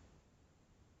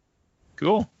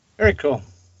 Cool. Very cool.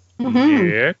 Mm-hmm.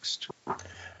 Next.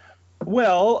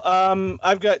 Well,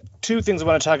 I've got 2 things I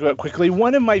want to talk about quickly.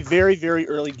 One of my very, very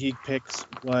early geek picks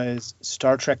was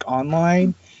Star Trek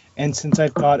Online. And since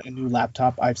I've got a new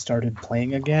laptop, I've started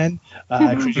playing again.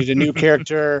 I created a new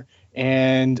character.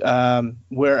 And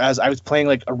whereas I was playing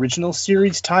like original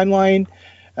series timeline,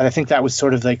 and I think that was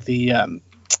sort of like the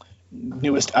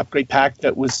newest upgrade pack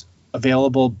that was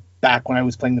available back when I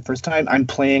was playing the first time, I'm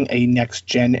playing a next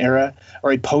gen era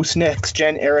or a post next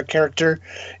gen era character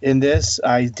in this.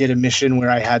 I did a mission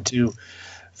where I had to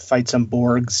fight some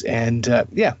Borgs, and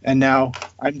and now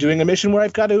I'm doing a mission where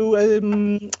I've got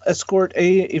to escort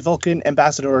a Vulcan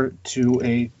ambassador to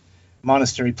a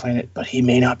monastery planet, but he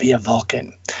may not be a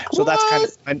Vulcan. So that's kind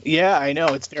of fun. Yeah, I know,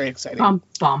 it's very exciting. Bum,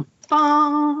 bum,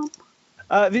 bum.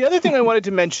 The other thing I wanted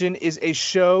to mention is a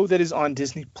show that is on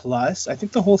Disney Plus. I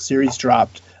think the whole series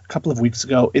dropped a couple of weeks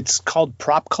ago. It's called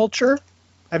Prop Culture.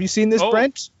 Have you seen this,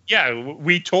 Brent? Yeah,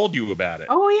 we told you about it.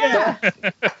 Oh, yeah.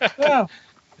 Yeah.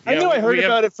 I knew I heard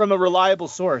about it from a reliable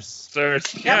source.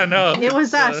 Yeah, no. It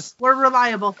was us. We're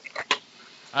reliable.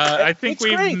 I think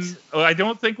It's great. I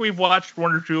don't think we've watched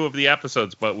one or two of the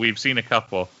episodes, but we've seen a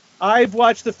couple. I've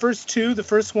watched the first two. The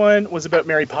first one was about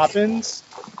Mary Poppins,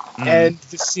 and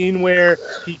the scene where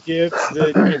he gives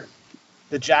the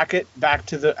jacket back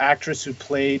to the actress who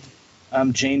played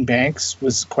Jane Banks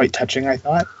was quite touching, I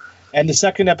thought. And the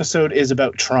second episode is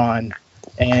about Tron,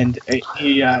 and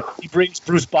he brings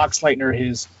Bruce Boxleitner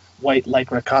his white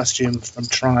lycra costume from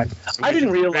Tron. I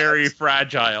didn't realize Very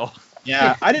fragile.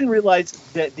 Yeah, I didn't realize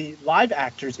that the live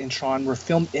actors in Tron were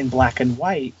filmed in black and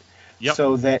white,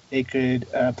 so that they could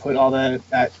put all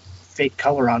that fake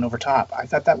color on over top. I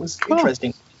thought that was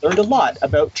interesting. Learned a lot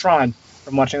about Tron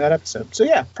from watching that episode. So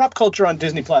yeah, Prop Culture on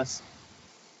Disney Plus.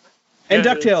 And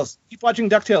DuckTales. Keep watching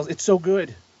DuckTales. It's so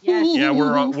good. Yes. Yeah,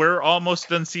 we're almost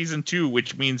done season 2,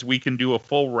 which means we can do a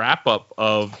full wrap up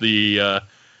of the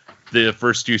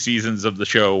first 2 seasons of the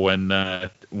show when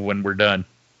we're done.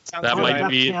 That might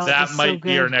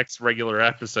be our next regular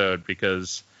episode,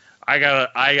 because I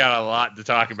got a lot to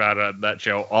talk about on that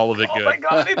show. All of it good. Oh my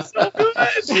god, it's so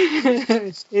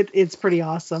good. It's pretty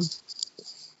awesome.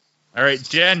 All right,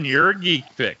 Jen, your geek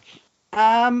pick.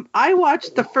 I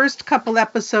watched the first couple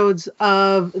episodes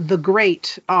of The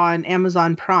Great on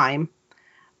Amazon Prime.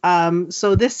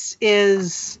 So this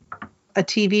is a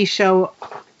TV show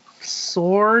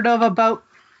sort of about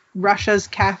Russia's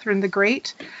Catherine the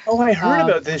Great. Oh, I heard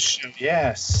about this show.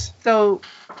 Yes. So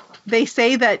they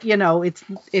say that,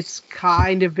 it's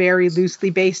kind of very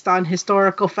loosely based on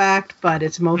historical fact, but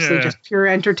it's mostly just pure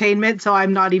entertainment. So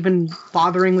I'm not even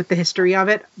bothering with the history of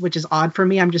it, which is odd for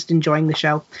me. I'm just enjoying the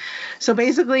show. So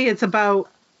basically it's about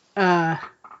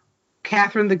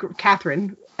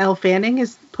Catherine. Elle Fanning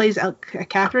plays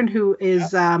Catherine, who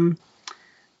is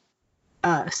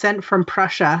sent from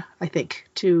Prussia, I think,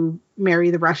 to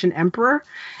marry the Russian emperor.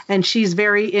 And she's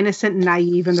very innocent and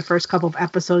naive in the first couple of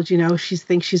episodes. She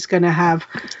thinks she's going to have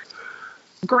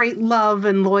great love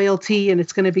and loyalty, and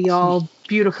it's going to be all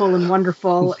beautiful and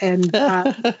wonderful. And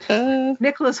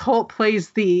Nicholas Hoult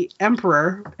plays the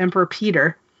Emperor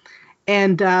Peter.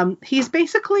 And he's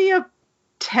basically a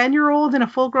 10-year-old in a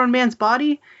full-grown man's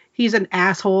body. He's an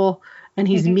asshole, and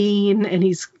he's mean, and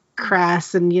he's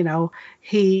crass, and,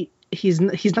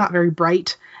 he's not very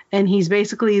bright, and he's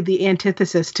basically the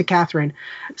antithesis to Catherine.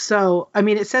 So, I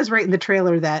mean, it says right in the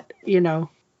trailer that,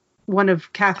 one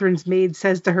of Catherine's maids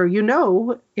says to her,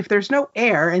 if there's no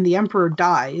heir and the emperor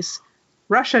dies,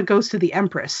 Russia goes to the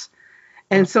empress.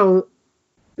 And so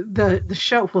the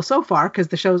show, well, so far, because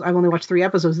I've only watched 3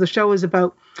 episodes, the show is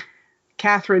about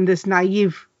Catherine, this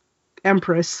naive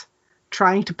empress,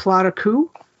 trying to plot a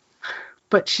coup,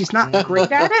 but she's not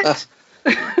great at it.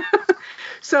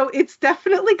 So it's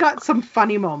definitely got some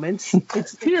funny moments.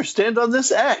 Here, stand on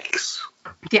this X.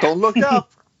 Yeah. Don't look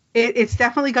up. It's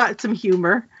definitely got some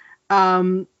humor,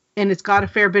 and it's got a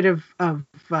fair bit of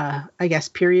I guess,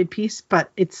 period piece, but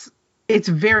it's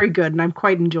very good, and I'm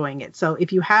quite enjoying it. So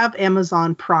if you have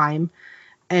Amazon Prime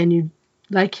and you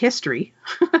like history,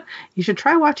 you should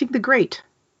try watching The Great.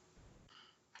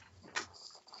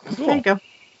 Cool. There you go.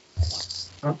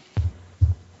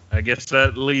 I guess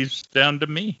that leaves down to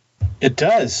me. It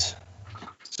does.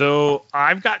 So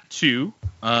I've got 2,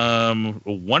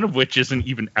 one of which isn't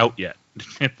even out yet.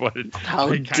 But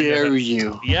How dare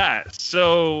you? Yeah,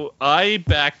 so I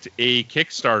backed a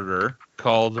Kickstarter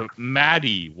called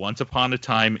Maddie, Once Upon a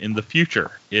Time in the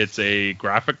Future. It's a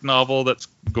graphic novel that's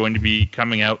going to be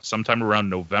coming out sometime around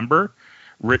November,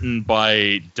 written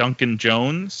by Duncan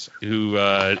Jones, who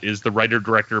is the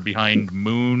writer-director behind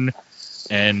Moon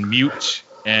and Mute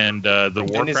and the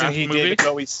Warcraft isn't he movie. David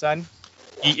Bowie's son?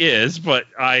 He is, but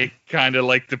I kind of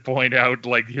like to point out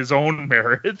his own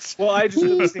merits. Well, I just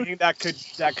was thinking that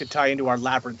could tie into our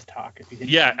Labyrinth talk. If you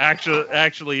didn't. Yeah,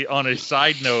 actually, on a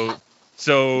side note,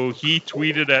 so he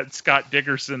tweeted at Scott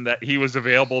Dickerson that he was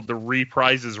available to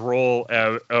reprise his role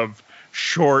of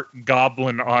short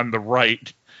goblin on the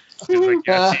right. He's like,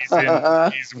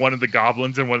 yes, he's one of the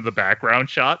goblins in one of the background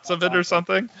shots of it or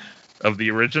something, of the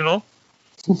original.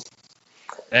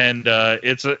 And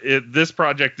this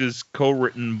project is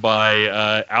co-written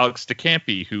by Alex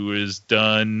DeCampi, who has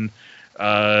done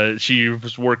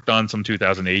She's worked on some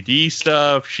 2000 AD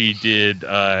stuff. She did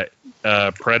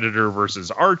Predator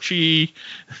versus Archie.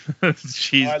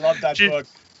 I love that book.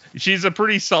 She's a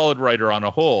pretty solid writer on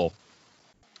a whole.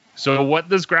 So what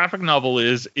this graphic novel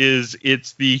is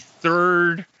it's the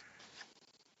third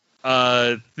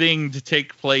thing to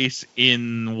take place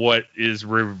in what is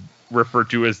referred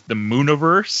to as the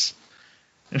Mooniverse.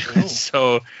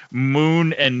 So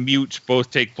Moon and Mute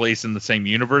both take place in the same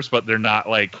universe, but they're not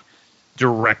like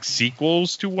direct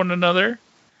sequels to one another.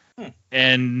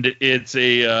 And it's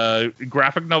a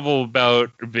graphic novel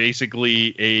about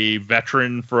basically a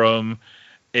veteran from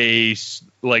a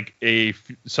sci-fi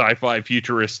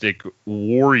futuristic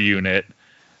war unit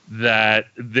that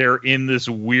they're in this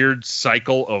weird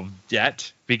cycle of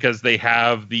debt because they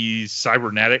have these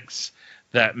cybernetics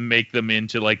that make them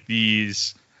into like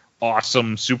these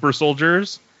awesome super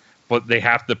soldiers, but they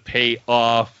have to pay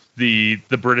off the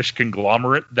British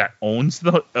conglomerate that owns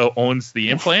the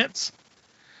implants.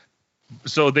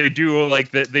 So they do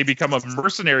like that. They become a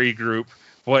mercenary group,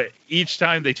 but each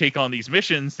time they take on these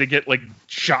missions, they get like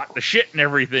shot to shit and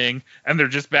everything, and they're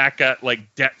just back at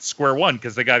like debt square one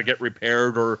because they got to get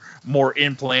repaired or more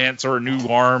implants or a new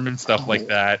arm and stuff like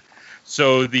that.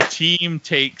 So the team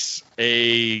takes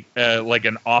a like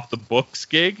an off the books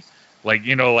gig, like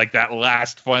like that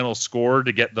last final score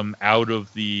to get them out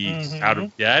of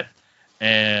debt,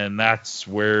 and that's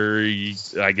where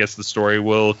I guess the story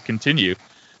will continue.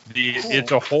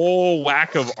 It's a whole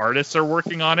whack of artists are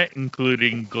working on it,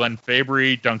 including Glenn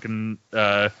Fabry, Duncan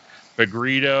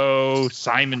Bagredo,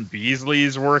 Simon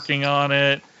Beasley's working on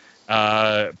it.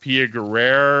 Pia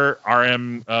Guerrera,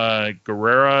 R.M.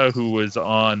 Guerrera, who was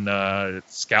on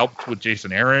Scalped with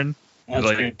Jason Aaron. That's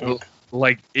a great book.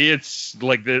 Like it's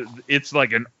like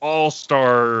an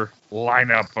all-star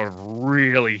lineup of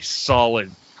really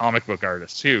solid comic book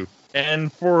artists too.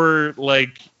 And for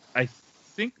I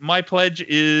think my pledge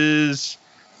is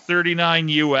 $39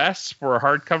 US for a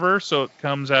hardcover, so it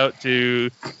comes out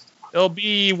to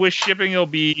with shipping it'll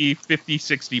be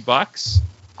 $50-$60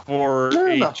 for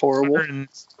a not horrible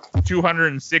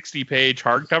 260 page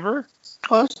hardcover.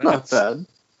 Oh, that's not bad.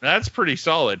 That's pretty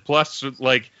solid. Plus,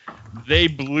 they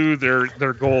blew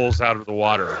their goals out of the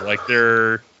water. Like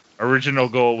their original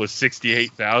goal was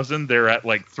 68,000. They're at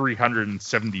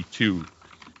 372.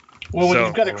 Well, when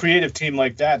you've got a creative team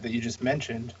like that you just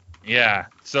mentioned. Yeah.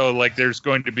 So there's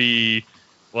going to be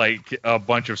a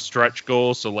bunch of stretch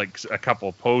goals. So a couple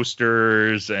of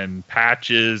posters and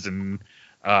patches and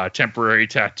temporary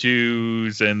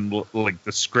tattoos and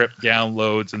the script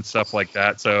downloads and stuff like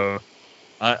that. So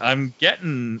I'm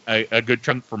getting a good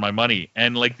chunk for my money.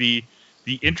 And the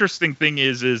interesting thing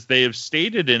is they have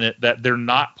stated in it that they're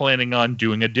not planning on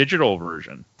doing a digital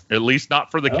version, at least not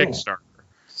for the Kickstarter.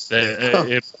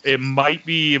 It might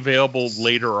be available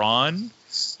later on,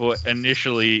 but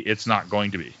initially it's not going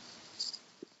to be.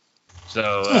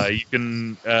 So you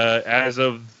can, as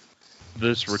of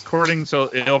this recording, so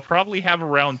it'll probably have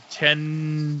around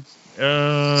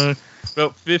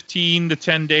about 15 to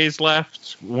 10 days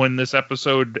left when this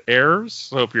episode airs.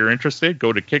 So if you're interested,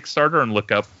 go to Kickstarter and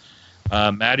look up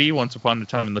Maddie, Once Upon a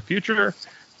Time in the Future.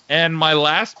 And my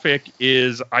last pick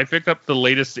is I picked up the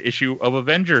latest issue of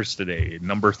Avengers today,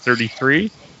 number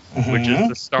 33, which is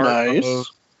the start of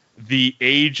the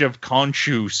Age of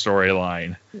Khonshu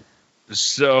storyline.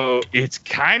 So it's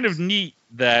kind of neat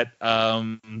that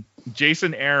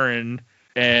Jason Aaron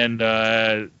and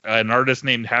an artist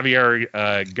named Javier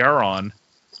Garon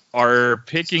are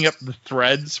picking up the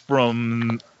threads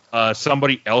from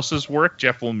somebody else's work,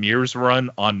 Jeff Lemire's run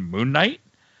on Moon Knight.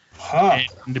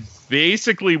 And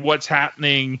basically what's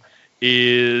happening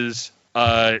is,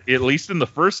 at least in the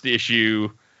first issue,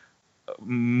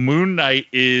 Moon Knight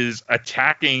is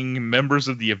attacking members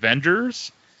of the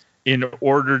Avengers in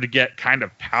order to get kind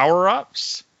of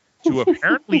power-ups to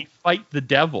apparently fight the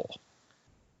devil.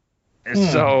 And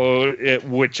so,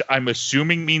 which I'm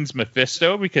assuming means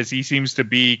Mephisto, because he seems to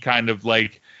be kind of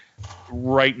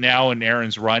right now in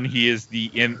Aaron's run, he is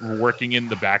working in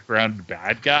the background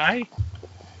bad guy.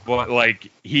 But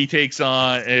he takes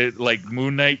on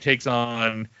Moon Knight takes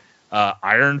on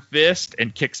Iron Fist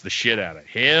and kicks the shit out of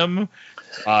him.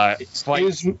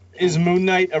 Is Moon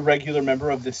Knight a regular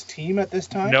member of this team at this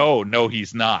time? No,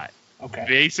 he's not. Okay.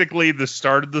 Basically, the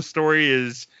start of the story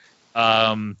is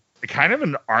kind of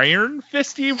an Iron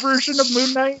Fisty version of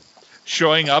Moon Knight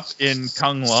showing up in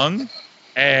Kunlun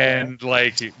and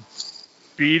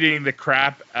beating the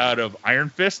crap out of Iron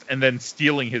Fist and then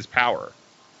stealing his power.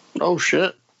 Oh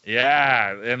shit.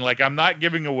 Yeah, and like I'm not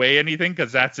giving away anything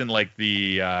because that's in like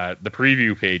the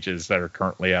preview pages that are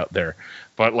currently out there.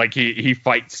 But like he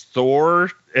fights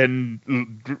Thor and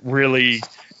really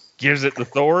gives it to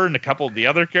Thor and a couple of the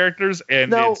other characters,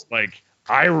 and it's like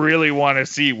I really want to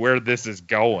see where this is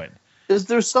going. Is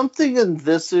there something in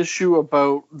this issue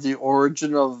about the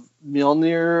origin of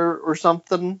Mjolnir or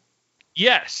something?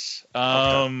 Yes.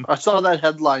 Okay. I saw that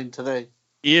headline today.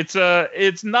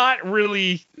 It's not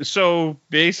really. So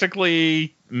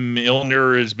basically,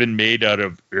 Mjolnir has been made out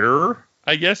of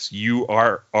I guess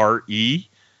URRE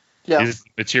is the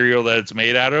material that it's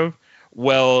made out of.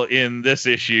 Well, in this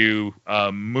issue,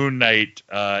 Moon Knight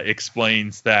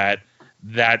explains that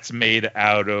that's made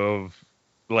out of,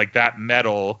 like, that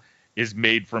metal is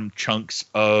made from chunks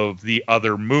of the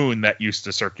other moon that used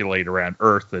to circulate around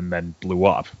Earth and then blew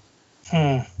up.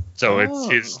 So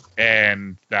it's his,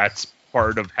 and that's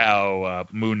part of how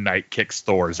Moon Knight kicks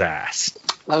Thor's ass.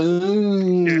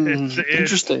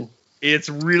 Interesting. It's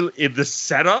really, the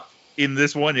setup in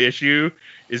this one issue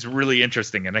is really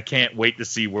interesting, and I can't wait to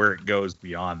see where it goes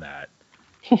beyond that.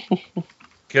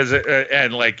 Because,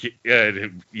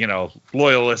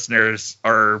 loyal listeners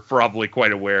are probably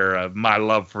quite aware of my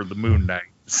love for the Moon Knight.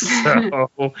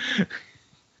 So,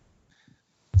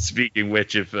 speaking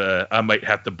which, if I might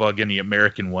have to bug any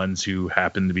American ones who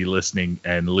happen to be listening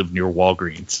and live near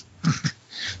Walgreens.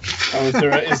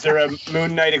 Is there a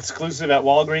Moon Knight exclusive at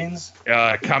Walgreens?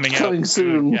 Coming out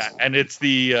soon. Yeah, and it's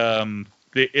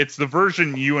it's the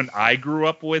version you and I grew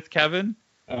up with, Kevin.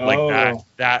 Like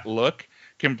that look,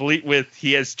 complete with,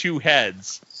 he has two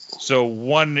heads. So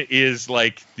one is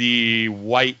like the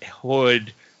white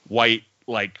hood, white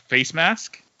like face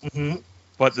mask,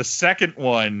 but the second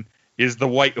one is the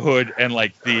white hood and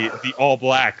like the all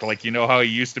black, like, you know how he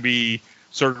used to be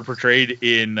sort of portrayed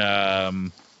in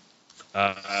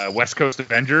West Coast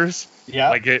Avengers,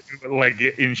 like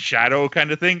in shadow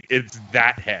kind of thing. It's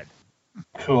that head.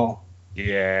 Cool.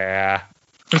 Yeah.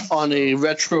 On a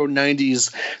retro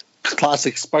 90s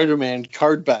classic Spider-Man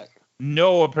card back.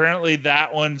 No, apparently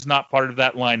that one's not part of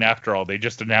that line after all. They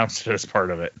just announced it as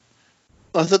part of it.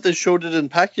 I thought they showed it in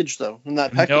package, though. In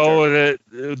that package. No,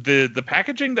 the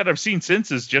packaging that I've seen since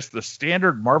is just the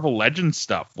standard Marvel Legends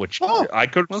stuff, which I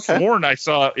could have sworn I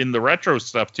saw in the retro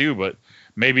stuff too, but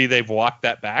maybe they've walked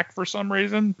that back for some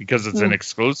reason because it's an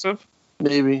exclusive.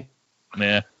 Maybe.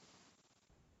 Yeah.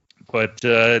 But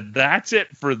that's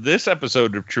it for this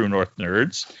episode of True North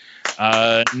Nerds.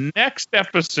 Next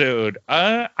episode,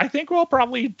 I think we'll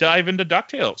probably dive into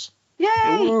DuckTales.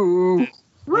 Yay!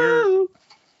 Woo!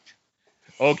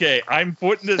 Okay, I'm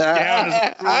putting this down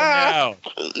as a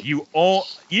rule now.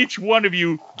 Each one of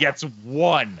you gets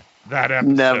one that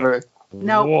episode. Never.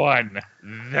 Nope. One.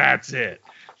 That's it.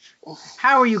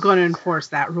 How are you going to enforce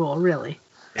that rule, really?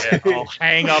 Yeah, I'll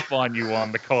hang up on you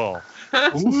on the call.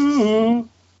 Woo!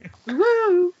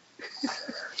 Woo!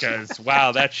 Because,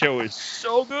 wow, that show is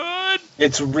so good.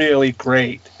 It's really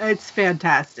great. It's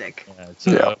fantastic.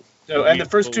 Yeah, So, and the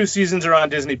first two seasons are on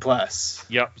Disney Plus.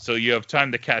 Yep. So you have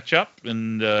time to catch up,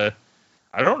 and I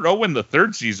don't know when the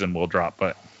third season will drop,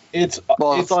 but it's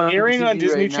airing on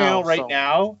Disney Channel right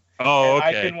now. Oh, okay.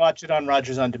 I can watch it on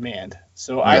Rogers On Demand,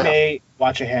 so I may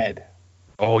watch ahead.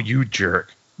 Oh, you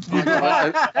jerk! You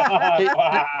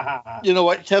know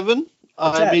what, Kevin?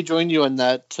 I may join you on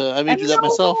that. I may do that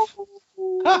myself.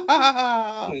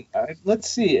 Let's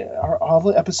see. Are all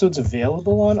the episodes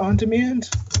available on demand?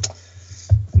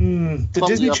 The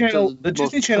Disney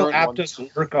Channel app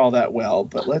doesn't work all that well,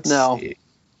 but let's see.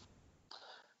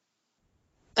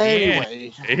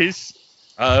 Anyway.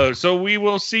 So we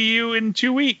will see you in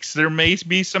 2 weeks. There may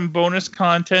be some bonus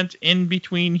content in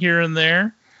between here and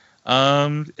there.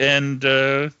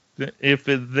 If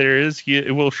there is,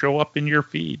 it will show up in your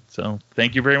feed. So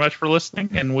thank you very much for listening,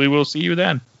 and we will see you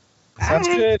then. Sounds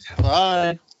good.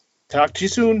 Bye. Talk to you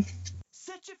soon.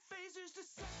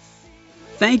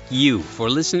 Thank you for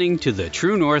listening to the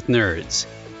True North Nerds.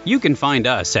 You can find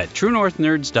us at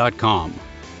TrueNorthNerds.com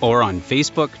or on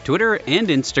Facebook, Twitter, and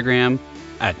Instagram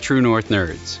at True North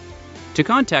Nerds. To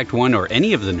contact one or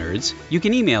any of the nerds, you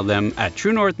can email them at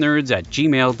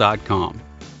TrueNorthNerds@gmail.com.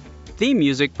 Theme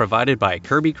music provided by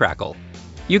Kirby Crackle.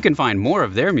 You can find more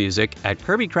of their music at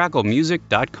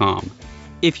KirbyCrackleMusic.com.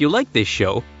 If you like this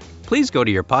show, please go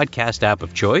to your podcast app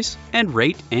of choice and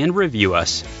rate and review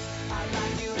us.